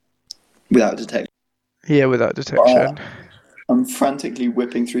without detection. Yeah, without detection. I'm frantically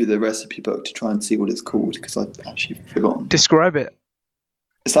whipping through the recipe book to try and see what it's called, because I've actually forgotten. Describe it.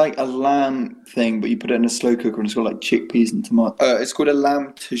 It's like a lamb thing, but you put it in a slow cooker, and it's got like chickpeas and tomato. It's called a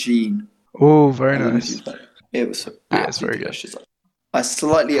lamb tagine. Oh, very nice. It was it's very delicious. Good. I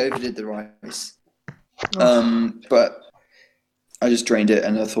slightly overdid the rice, but I just drained it,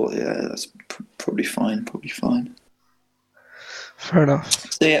 and I thought, yeah, that's probably fine. Fair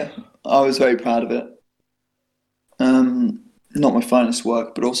enough. So yeah, I was very proud of it. Not my finest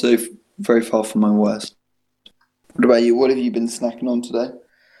work, but also very far from my worst. What about you? What have you been snacking on today?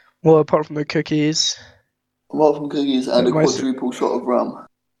 Well, apart from the cookies. Apart from cookies and a quadruple shot of rum.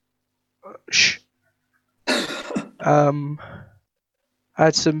 Shh. I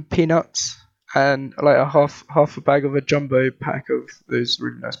had some peanuts and like half a bag of a jumbo pack of those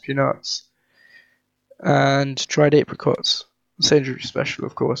really nice peanuts, and dried apricots. Sainsbury's special,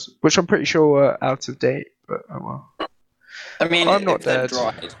 of course, which I'm pretty sure were out of date, but oh well. I mean, I'm not dead.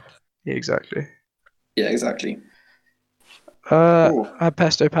 Dried. Yeah, exactly. Yeah, exactly. I had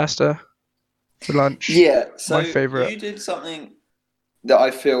pesto pasta for lunch. Yeah, so my favourite. You did something that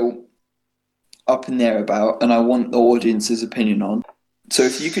I feel up in the air about, and I want the audience's opinion on. So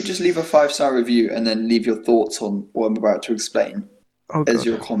if you could just leave a 5-star review and then leave your thoughts on what I'm about to explain as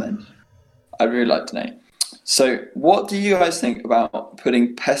your comment, I'd really like to know. So what do you guys think about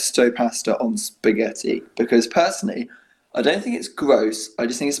putting pesto pasta on spaghetti? Because personally, I don't think it's gross. I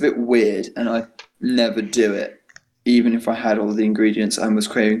just think it's a bit weird, and I never do it, even if I had all the ingredients and was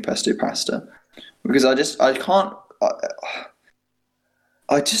craving pesto pasta. Because I just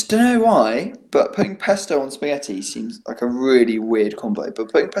don't know why, but putting pesto on spaghetti seems like a really weird combo.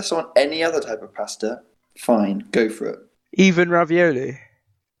 But putting pesto on any other type of pasta, fine, go for it. Even ravioli?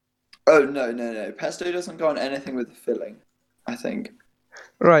 Oh, no. Pesto doesn't go on anything with the filling, I think.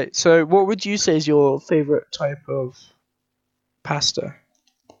 Right, so what would you say is your favourite type of pasta?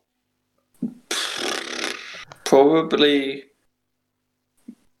 Probably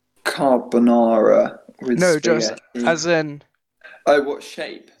carbonara with spaghetti. Just as in... Oh, what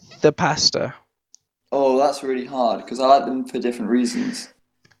shape? The pasta. Oh, that's really hard, because I like them for different reasons.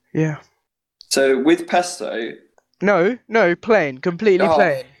 Yeah. So, with pesto... No, plain. Completely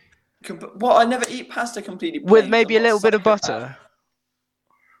plain. Well, I never eat pasta completely plain. With maybe a little bit of butter.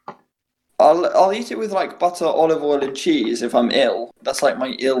 I'll eat it with like butter, olive oil, and cheese if I'm ill. That's like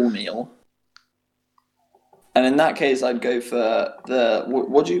my ill meal. And in that case, I'd go for the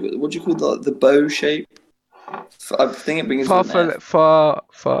what do you call the bow shape? I think it begins with an F.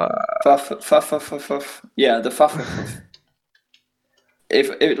 Yeah, the fuff. If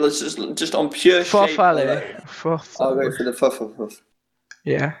it was just on pure shape alone, I'll go for the fuff.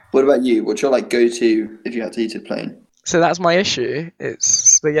 Yeah. What about you? What's your like go-to if you had to eat it plain? So that's my issue. It's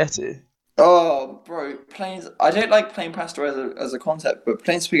spaghetti. Oh, bro, plain. I don't like plain pasta as a concept, but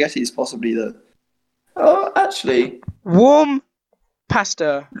plain spaghetti is possibly the. Oh, actually. Warm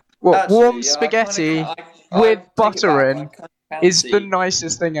pasta. Warm spaghetti with butter in is the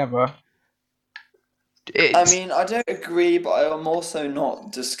nicest thing ever. I mean, I don't agree, but I am also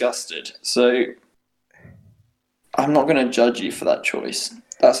not disgusted. So I'm not going to judge you for that choice.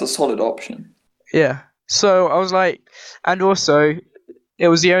 That's a solid option. Yeah. So I was like, and also, it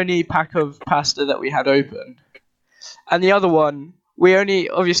was the only pack of pasta that we had open. And the other one,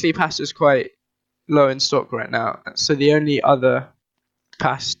 obviously pasta's quite low in stock right now. So the only other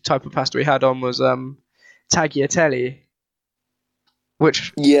type of pasta we had on was tagliatelle,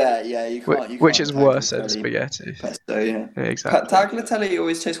 which You which can't is worse than tagliatelle spaghetti. pesto. Yeah, Exactly. tagliatelle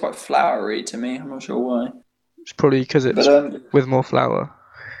always tastes quite floury to me. I'm not sure why. It's probably because it's with more flour.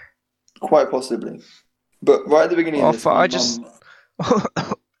 Quite possibly. But right at the beginning of this, my just. mum.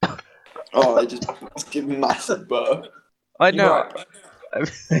 Oh, I just give massive burp. I know.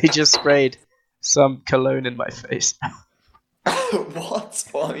 Right. They just sprayed some cologne in my face. What?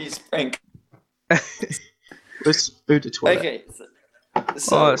 Why are you spraying? Let's eau de toilette. Okay.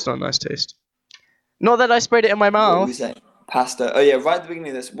 So it's not a nice taste. Not that I sprayed it in my mouth. What were we saying? Pasta. Oh yeah, right at the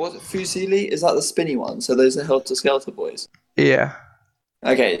beginning of this. What's it? Fusilli? Is that the spinny one? So those are Helter Skelter boys. Yeah.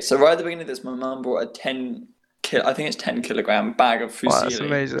 Okay, so right at the beginning of this, my mum brought a 10 kilogram bag of fusilli. Wow, that's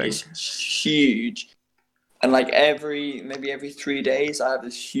amazing. It's huge. And like maybe every 3 days, I have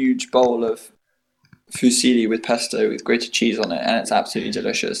this huge bowl of fusilli with pesto with grated cheese on it, and it's absolutely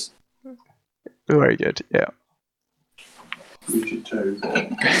delicious. Very good, yeah. We should too. Do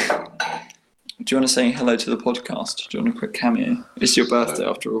you want to say hello to the podcast? Do you want a quick cameo? It's your birthday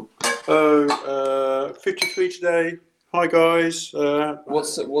after all. 53 today. Hi guys.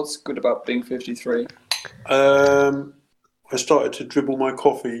 What's good about being 53? I started to dribble my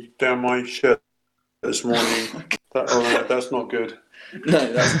coffee down my shirt this morning. That's not good. No,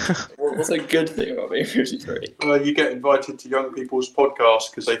 what's a good thing about being 53? You get invited to young people's podcasts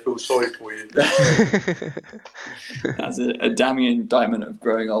because they feel sorry for you. That's a damning indictment of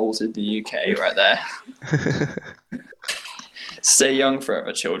growing old in the UK right there. Stay young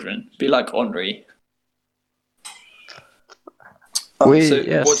forever, children. Be like Henri.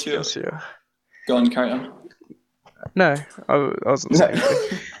 What's your... Go on, carry on. No, I wasn't saying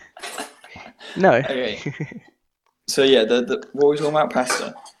anything. No. Okay. So yeah, what were we talking about?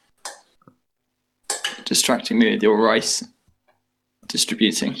 Pasta. Distracting me with your rice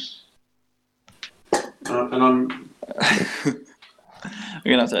distributing. And I'm... We're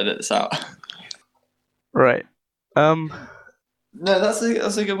gonna have to edit this out. Right. No, that's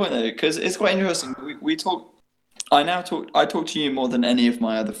a good point though, because it's quite interesting. We talk. I talk to you more than any of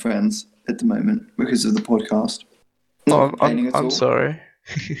my other friends at the moment because of the podcast. Not complaining at all. I'm sorry.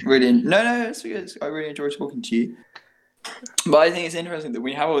 Really, no, it's good. I really enjoy talking to you. But I think it's interesting that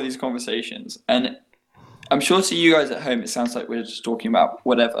we have all these conversations, and I'm sure to you guys at home it sounds like we're just talking about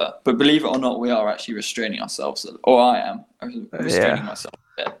whatever. But believe it or not, we are actually restraining ourselves, or I am restraining myself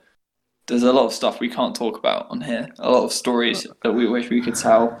a bit. There's a lot of stuff we can't talk about on here. A lot of stories that we wish we could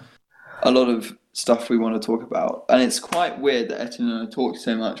tell. A lot of stuff we want to talk about, and it's quite weird that Etienne and I talked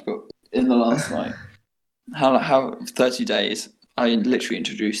so much. But in the last how 30 days, I literally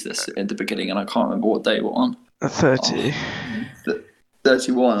introduced this at the beginning, and I can't remember what day we're on. 30.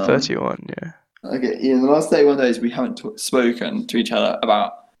 31. 31, yeah. Okay, in the last 31 days, we haven't spoken to each other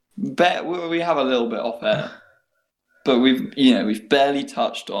about. We have a little bit off air, but we've barely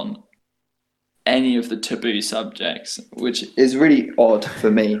touched on any of the taboo subjects, which is really odd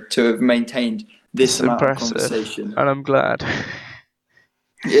for me to have maintained this amount of conversation. And I'm glad.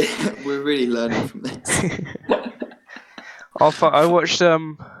 Yeah, we're really learning from this. I watched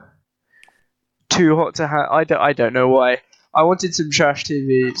Too Hot to Handle. I don't know why. I wanted some trash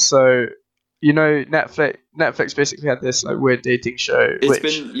TV, so Netflix basically had this like weird dating show.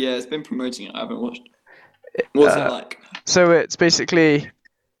 It's been promoting it. I haven't watched. What's it like? So it's basically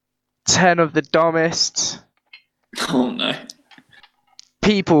 10 of the dumbest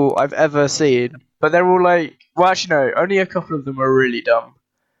people I've ever seen, but they're all like, well, actually no, only a couple of them are really dumb.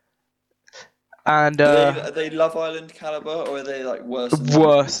 And are they Love Island caliber, or are they like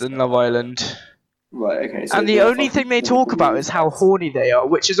worse than Love Island? Right. Okay. So and the only thing they talk about is how horny they are,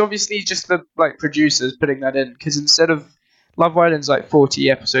 which is obviously just the producers putting that in, because instead of Love Island's like 40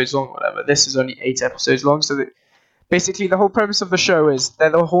 episodes long, or whatever, this is only 8 episodes long. So basically, the whole premise of the show is they're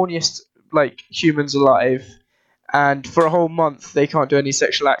the horniest humans alive, and for a whole month they can't do any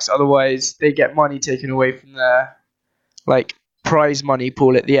sexual acts, otherwise they get money taken away from their prize money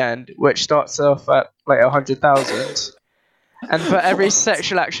pool at the end, which starts off at 100,000. And for every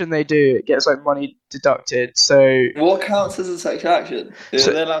sexual action they do, it gets money deducted. So what counts as a sexual action? Are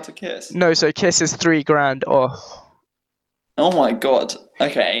they allowed to kiss? No, so kiss is $3,000 off. Oh my god.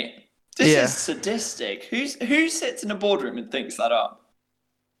 Okay. This is sadistic. Who sits in a boardroom and thinks that up?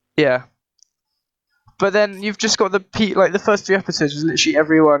 Yeah. But then you've just got the first 3 episodes was literally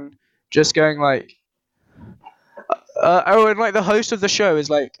everyone just going like, and like the host of the show is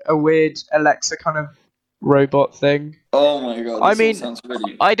like a weird Alexa kind of robot thing. Oh my god! I This mean, all sounds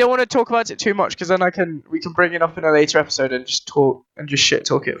really. I don't want to talk about it too much because then we can bring it up in a later episode and just shit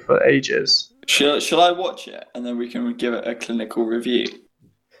talk it for ages. Shall I watch it and then we can give it a clinical review?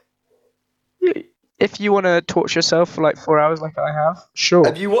 If you want to torture yourself for like 4 hours, like I have, sure.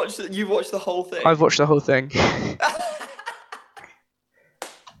 Have you watched? You've watched the whole thing. I've watched the whole thing.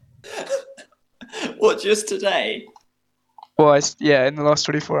 What, just today? Well, in the last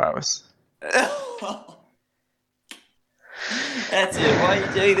 24 hours. Etienne, why are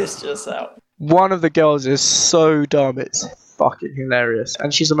you doing this to yourself? One of the girls is so dumb, it's fucking hilarious.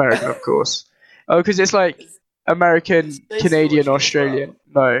 And she's American, of course. Oh, because it's like American, Canadian, Australian.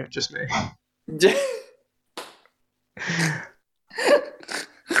 No, just me.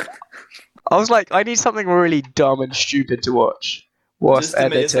 I was like, I need something really dumb and stupid to watch. What's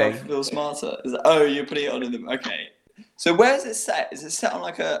editing? Just to make yourself feel smarter. Oh, you're putting it on in them. Okay. So where is it set? Is it set on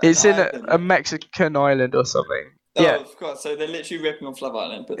like a? It's in a Mexican island or something. Oh, yeah, of course. So they're literally ripping off Love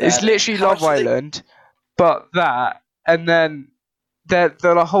Island. But it's literally Love Island, but that, and then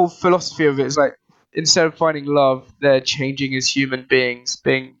the whole philosophy of it is like, instead of finding love, they're changing as human beings.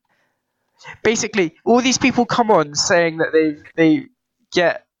 Being basically, all these people come on saying that they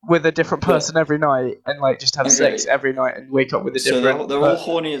get with a different person every night and like just have sex every night and wake up with a different. So they're all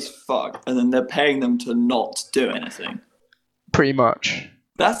horny as fuck, and then they're paying them to not do anything. Pretty much.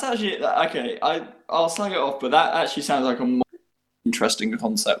 That's actually okay. I'll slag it off, but that actually sounds like a more interesting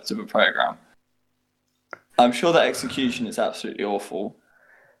concept of a program. I'm sure that execution is absolutely awful.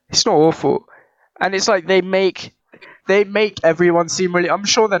 It's not awful, and it's like they make everyone seem really. I'm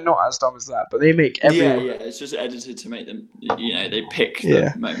sure they're not as dumb as that, but they make everyone. Yeah. It's just edited to make them. They pick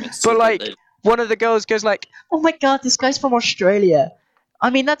the moments. But like one of the girls goes like, "Oh my god, this guy's from Australia. I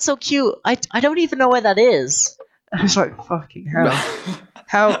mean, that's so cute. I don't even know where that is." I was like, "Fucking hell."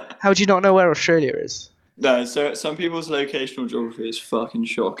 How do you not know where Australia is? No, so some people's locational geography is fucking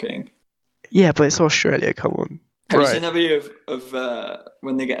shocking. Yeah, but it's Australia, come on. Have you seen that video of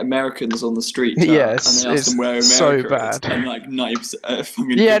when they get Americans on the street? Yeah, and they ask them where America so bad. Is, and like knives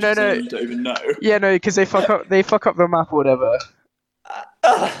fucking don't even know. Yeah, no, because they fuck up the map or whatever.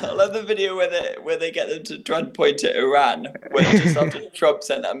 I love the video where they get them to try and point at Iran, where just after Trump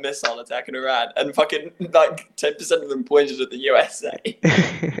sent that missile attack in Iran, and fucking like 10% of them pointed at the USA.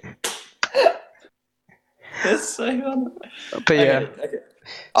 It's so funny. But yeah, okay.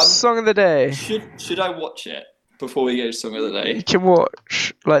 Song of the day. Should I watch it before we go to Song of the Day? You can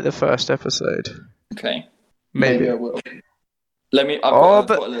watch like the first episode. Okay. Maybe I will. I've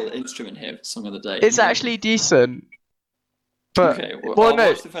got a little instrument here for Song of the Day. It's actually decent. But okay, I'll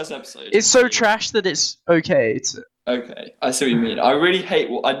watch the first episode. It's so trash that it's okay. Okay, I see what you mean. I really hate.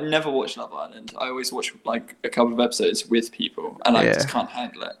 I'd never watch Love Island. I always watch like a couple of episodes with people, and I just can't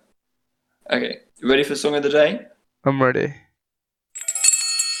handle it. Okay, you ready for Song of the Day? I'm ready.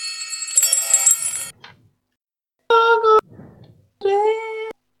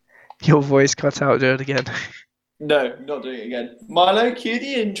 Your voice cut out. Do it again. No, not doing it again. Milo, cue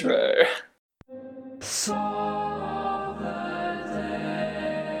the intro.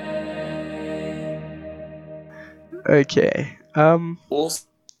 Okay.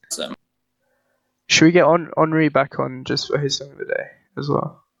 Awesome. Should we get Henri back on just for his Song of the Day as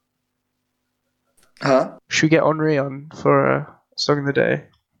well? Huh? Should we get Henri on for a Song of the Day?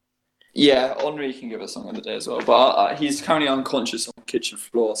 Yeah, Henri can give a Song of the Day as well, but he's currently unconscious on the kitchen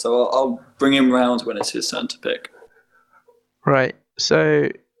floor, so I'll bring him round when it's his turn to pick. Right. So,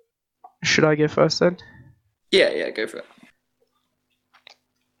 should I go first then? Yeah, go for it.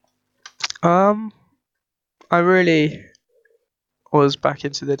 I really was back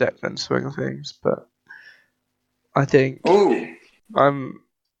into the Declan swing of things, but I think I'm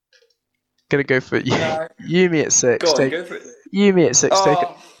gonna go for Yumi at 6. Go for it. Yumi at 6.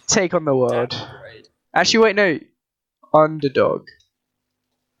 Take on the world. Actually, wait, no. Underdog.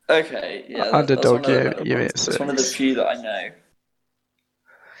 Okay, yeah. Underdog, Yumi at 6. It's one of the few that I know.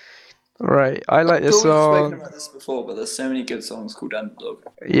 Right, I like this song. I've spoken about this before, but there's so many good songs called Underdog.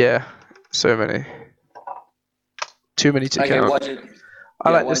 Yeah, so many. Too many to count. I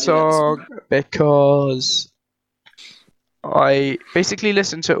like the song because I basically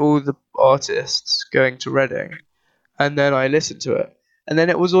listened to all the artists going to Reading, and then I listened to it. And then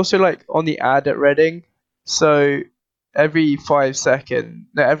it was also like on the ad at Reading, so every 5 seconds,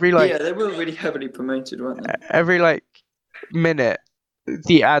 they were really heavily promoted, weren't they? Every minute,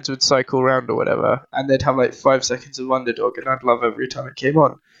 the ads would cycle around or whatever, and they'd have 5 seconds of Underdog, and I'd love every time it came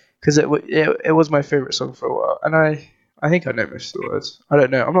on. because it was my favorite song for a while, and I think I know most of the words. I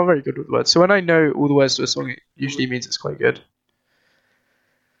don't know. I'm not very good with words, so when I know all the words to a song, it usually means it's quite good.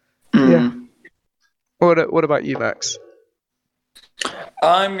 Yeah. What about you, Max?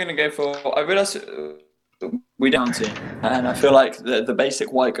 I'm gonna go for. I realise we're down to, and I feel like the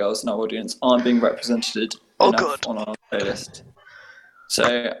basic white girls in our audience aren't being represented enough on our playlist.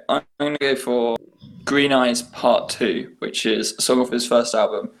 So I'm gonna go for Green Eyes Part 2, which is a song off his first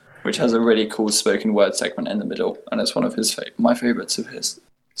album, which has a really cool spoken word segment in the middle, and it's one of my favourites of his.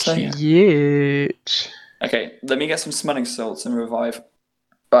 So yeah. Cute. Okay, let me get some smelling salts and revive.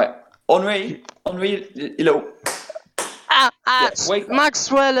 Right, Henri, you little. Wake up.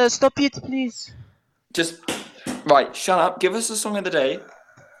 Maxwell, stop it, please. Just right, shut up. Give us a song of the day,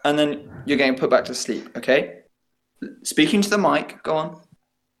 and then you're getting put back to sleep. Okay? Speaking to the mic. Go on.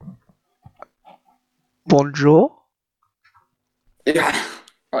 Bonjour. Yeah.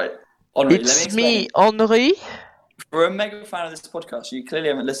 Right, Henri. It's me, Henri. For a mega fan of this podcast, you clearly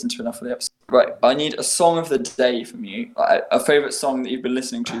haven't listened to enough of the episode. Right, I need a song of the day from you, a favourite song that you've been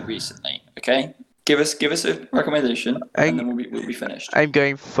listening to recently. Okay, give us a recommendation, and then we'll be finished. I'm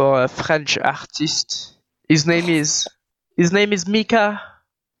going for a French artist. His name is Mika.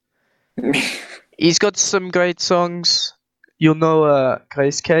 He's got some great songs. You know,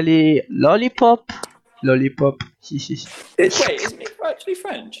 Grace Kelly, Lollipop. Wait, is Mika actually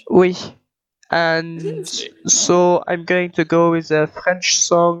French? Oui. And so I'm going to go with a French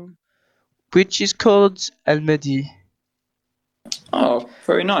song, which is called Elle me dit. Oh,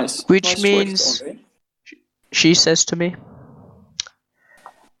 very nice. Which nice means choice, she says to me.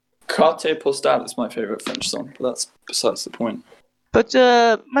 Carte Postale is my favourite French song, but that's besides the point. But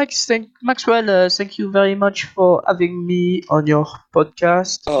Maxwell, thank you very much for having me on your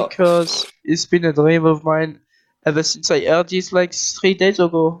podcast, because it's been a dream of mine ever since I heard it like 3 days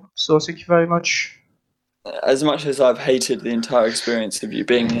ago. So thank you very much. As much as I've hated the entire experience of you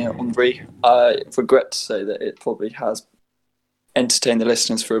being here, Henri, I regret to say that it probably has entertained the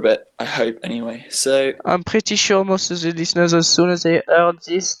listeners for a bit. I hope, anyway. So I'm pretty sure most of the listeners, as soon as they heard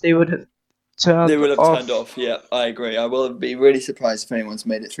this, they would have turned off. Yeah, I agree. I will be really surprised if anyone's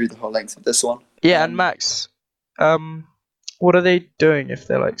made it through the whole length of this one. Yeah, and Max, what are they doing if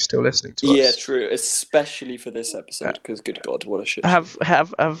they're like still listening to us? Yeah, true. Especially for this episode, because good God, what a shit. Have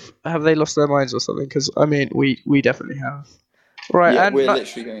they lost their minds or something? Because I mean, we definitely have. Right, yeah, and we're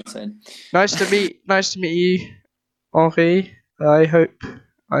literally going insane. Nice to meet you, Henri. I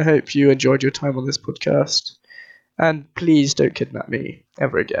hope you enjoyed your time on this podcast, and please don't kidnap me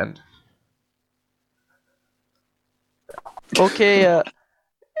ever again. Okay,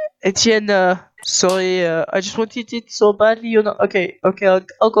 Etienne. Sorry, I just wanted it so badly. You're not okay.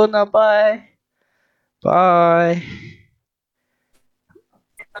 I'll go now. Bye. Bye.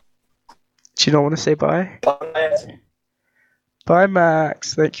 Do you not want to say bye? Bye. Bye,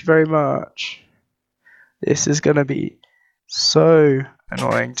 Max. Thank you very much. This is gonna be so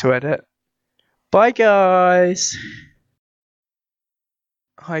annoying to edit. Bye, guys.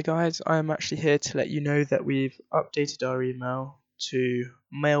 Hi, guys. I am actually here to let you know that we've updated our email to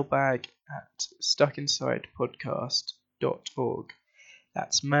mailbag@stuckinsidepodcast.org.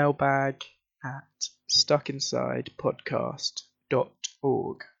 That's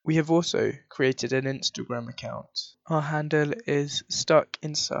mailbag@stuckinsidepodcast.org. We have also created an Instagram account. Our handle is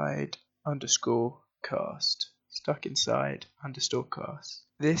stuckinside_cast. Stuckinside_cast.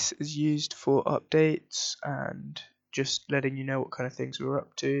 This is used for updates and just letting you know what kind of things we're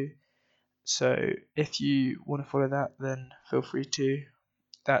up to. So if you want to follow that, then feel free to.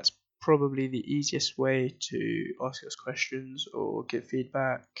 That's probably the easiest way to ask us questions or give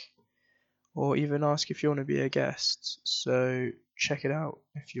feedback, or even ask if you want to be a guest. So check it out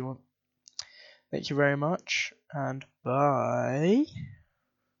if you want. Thank you very much, and bye.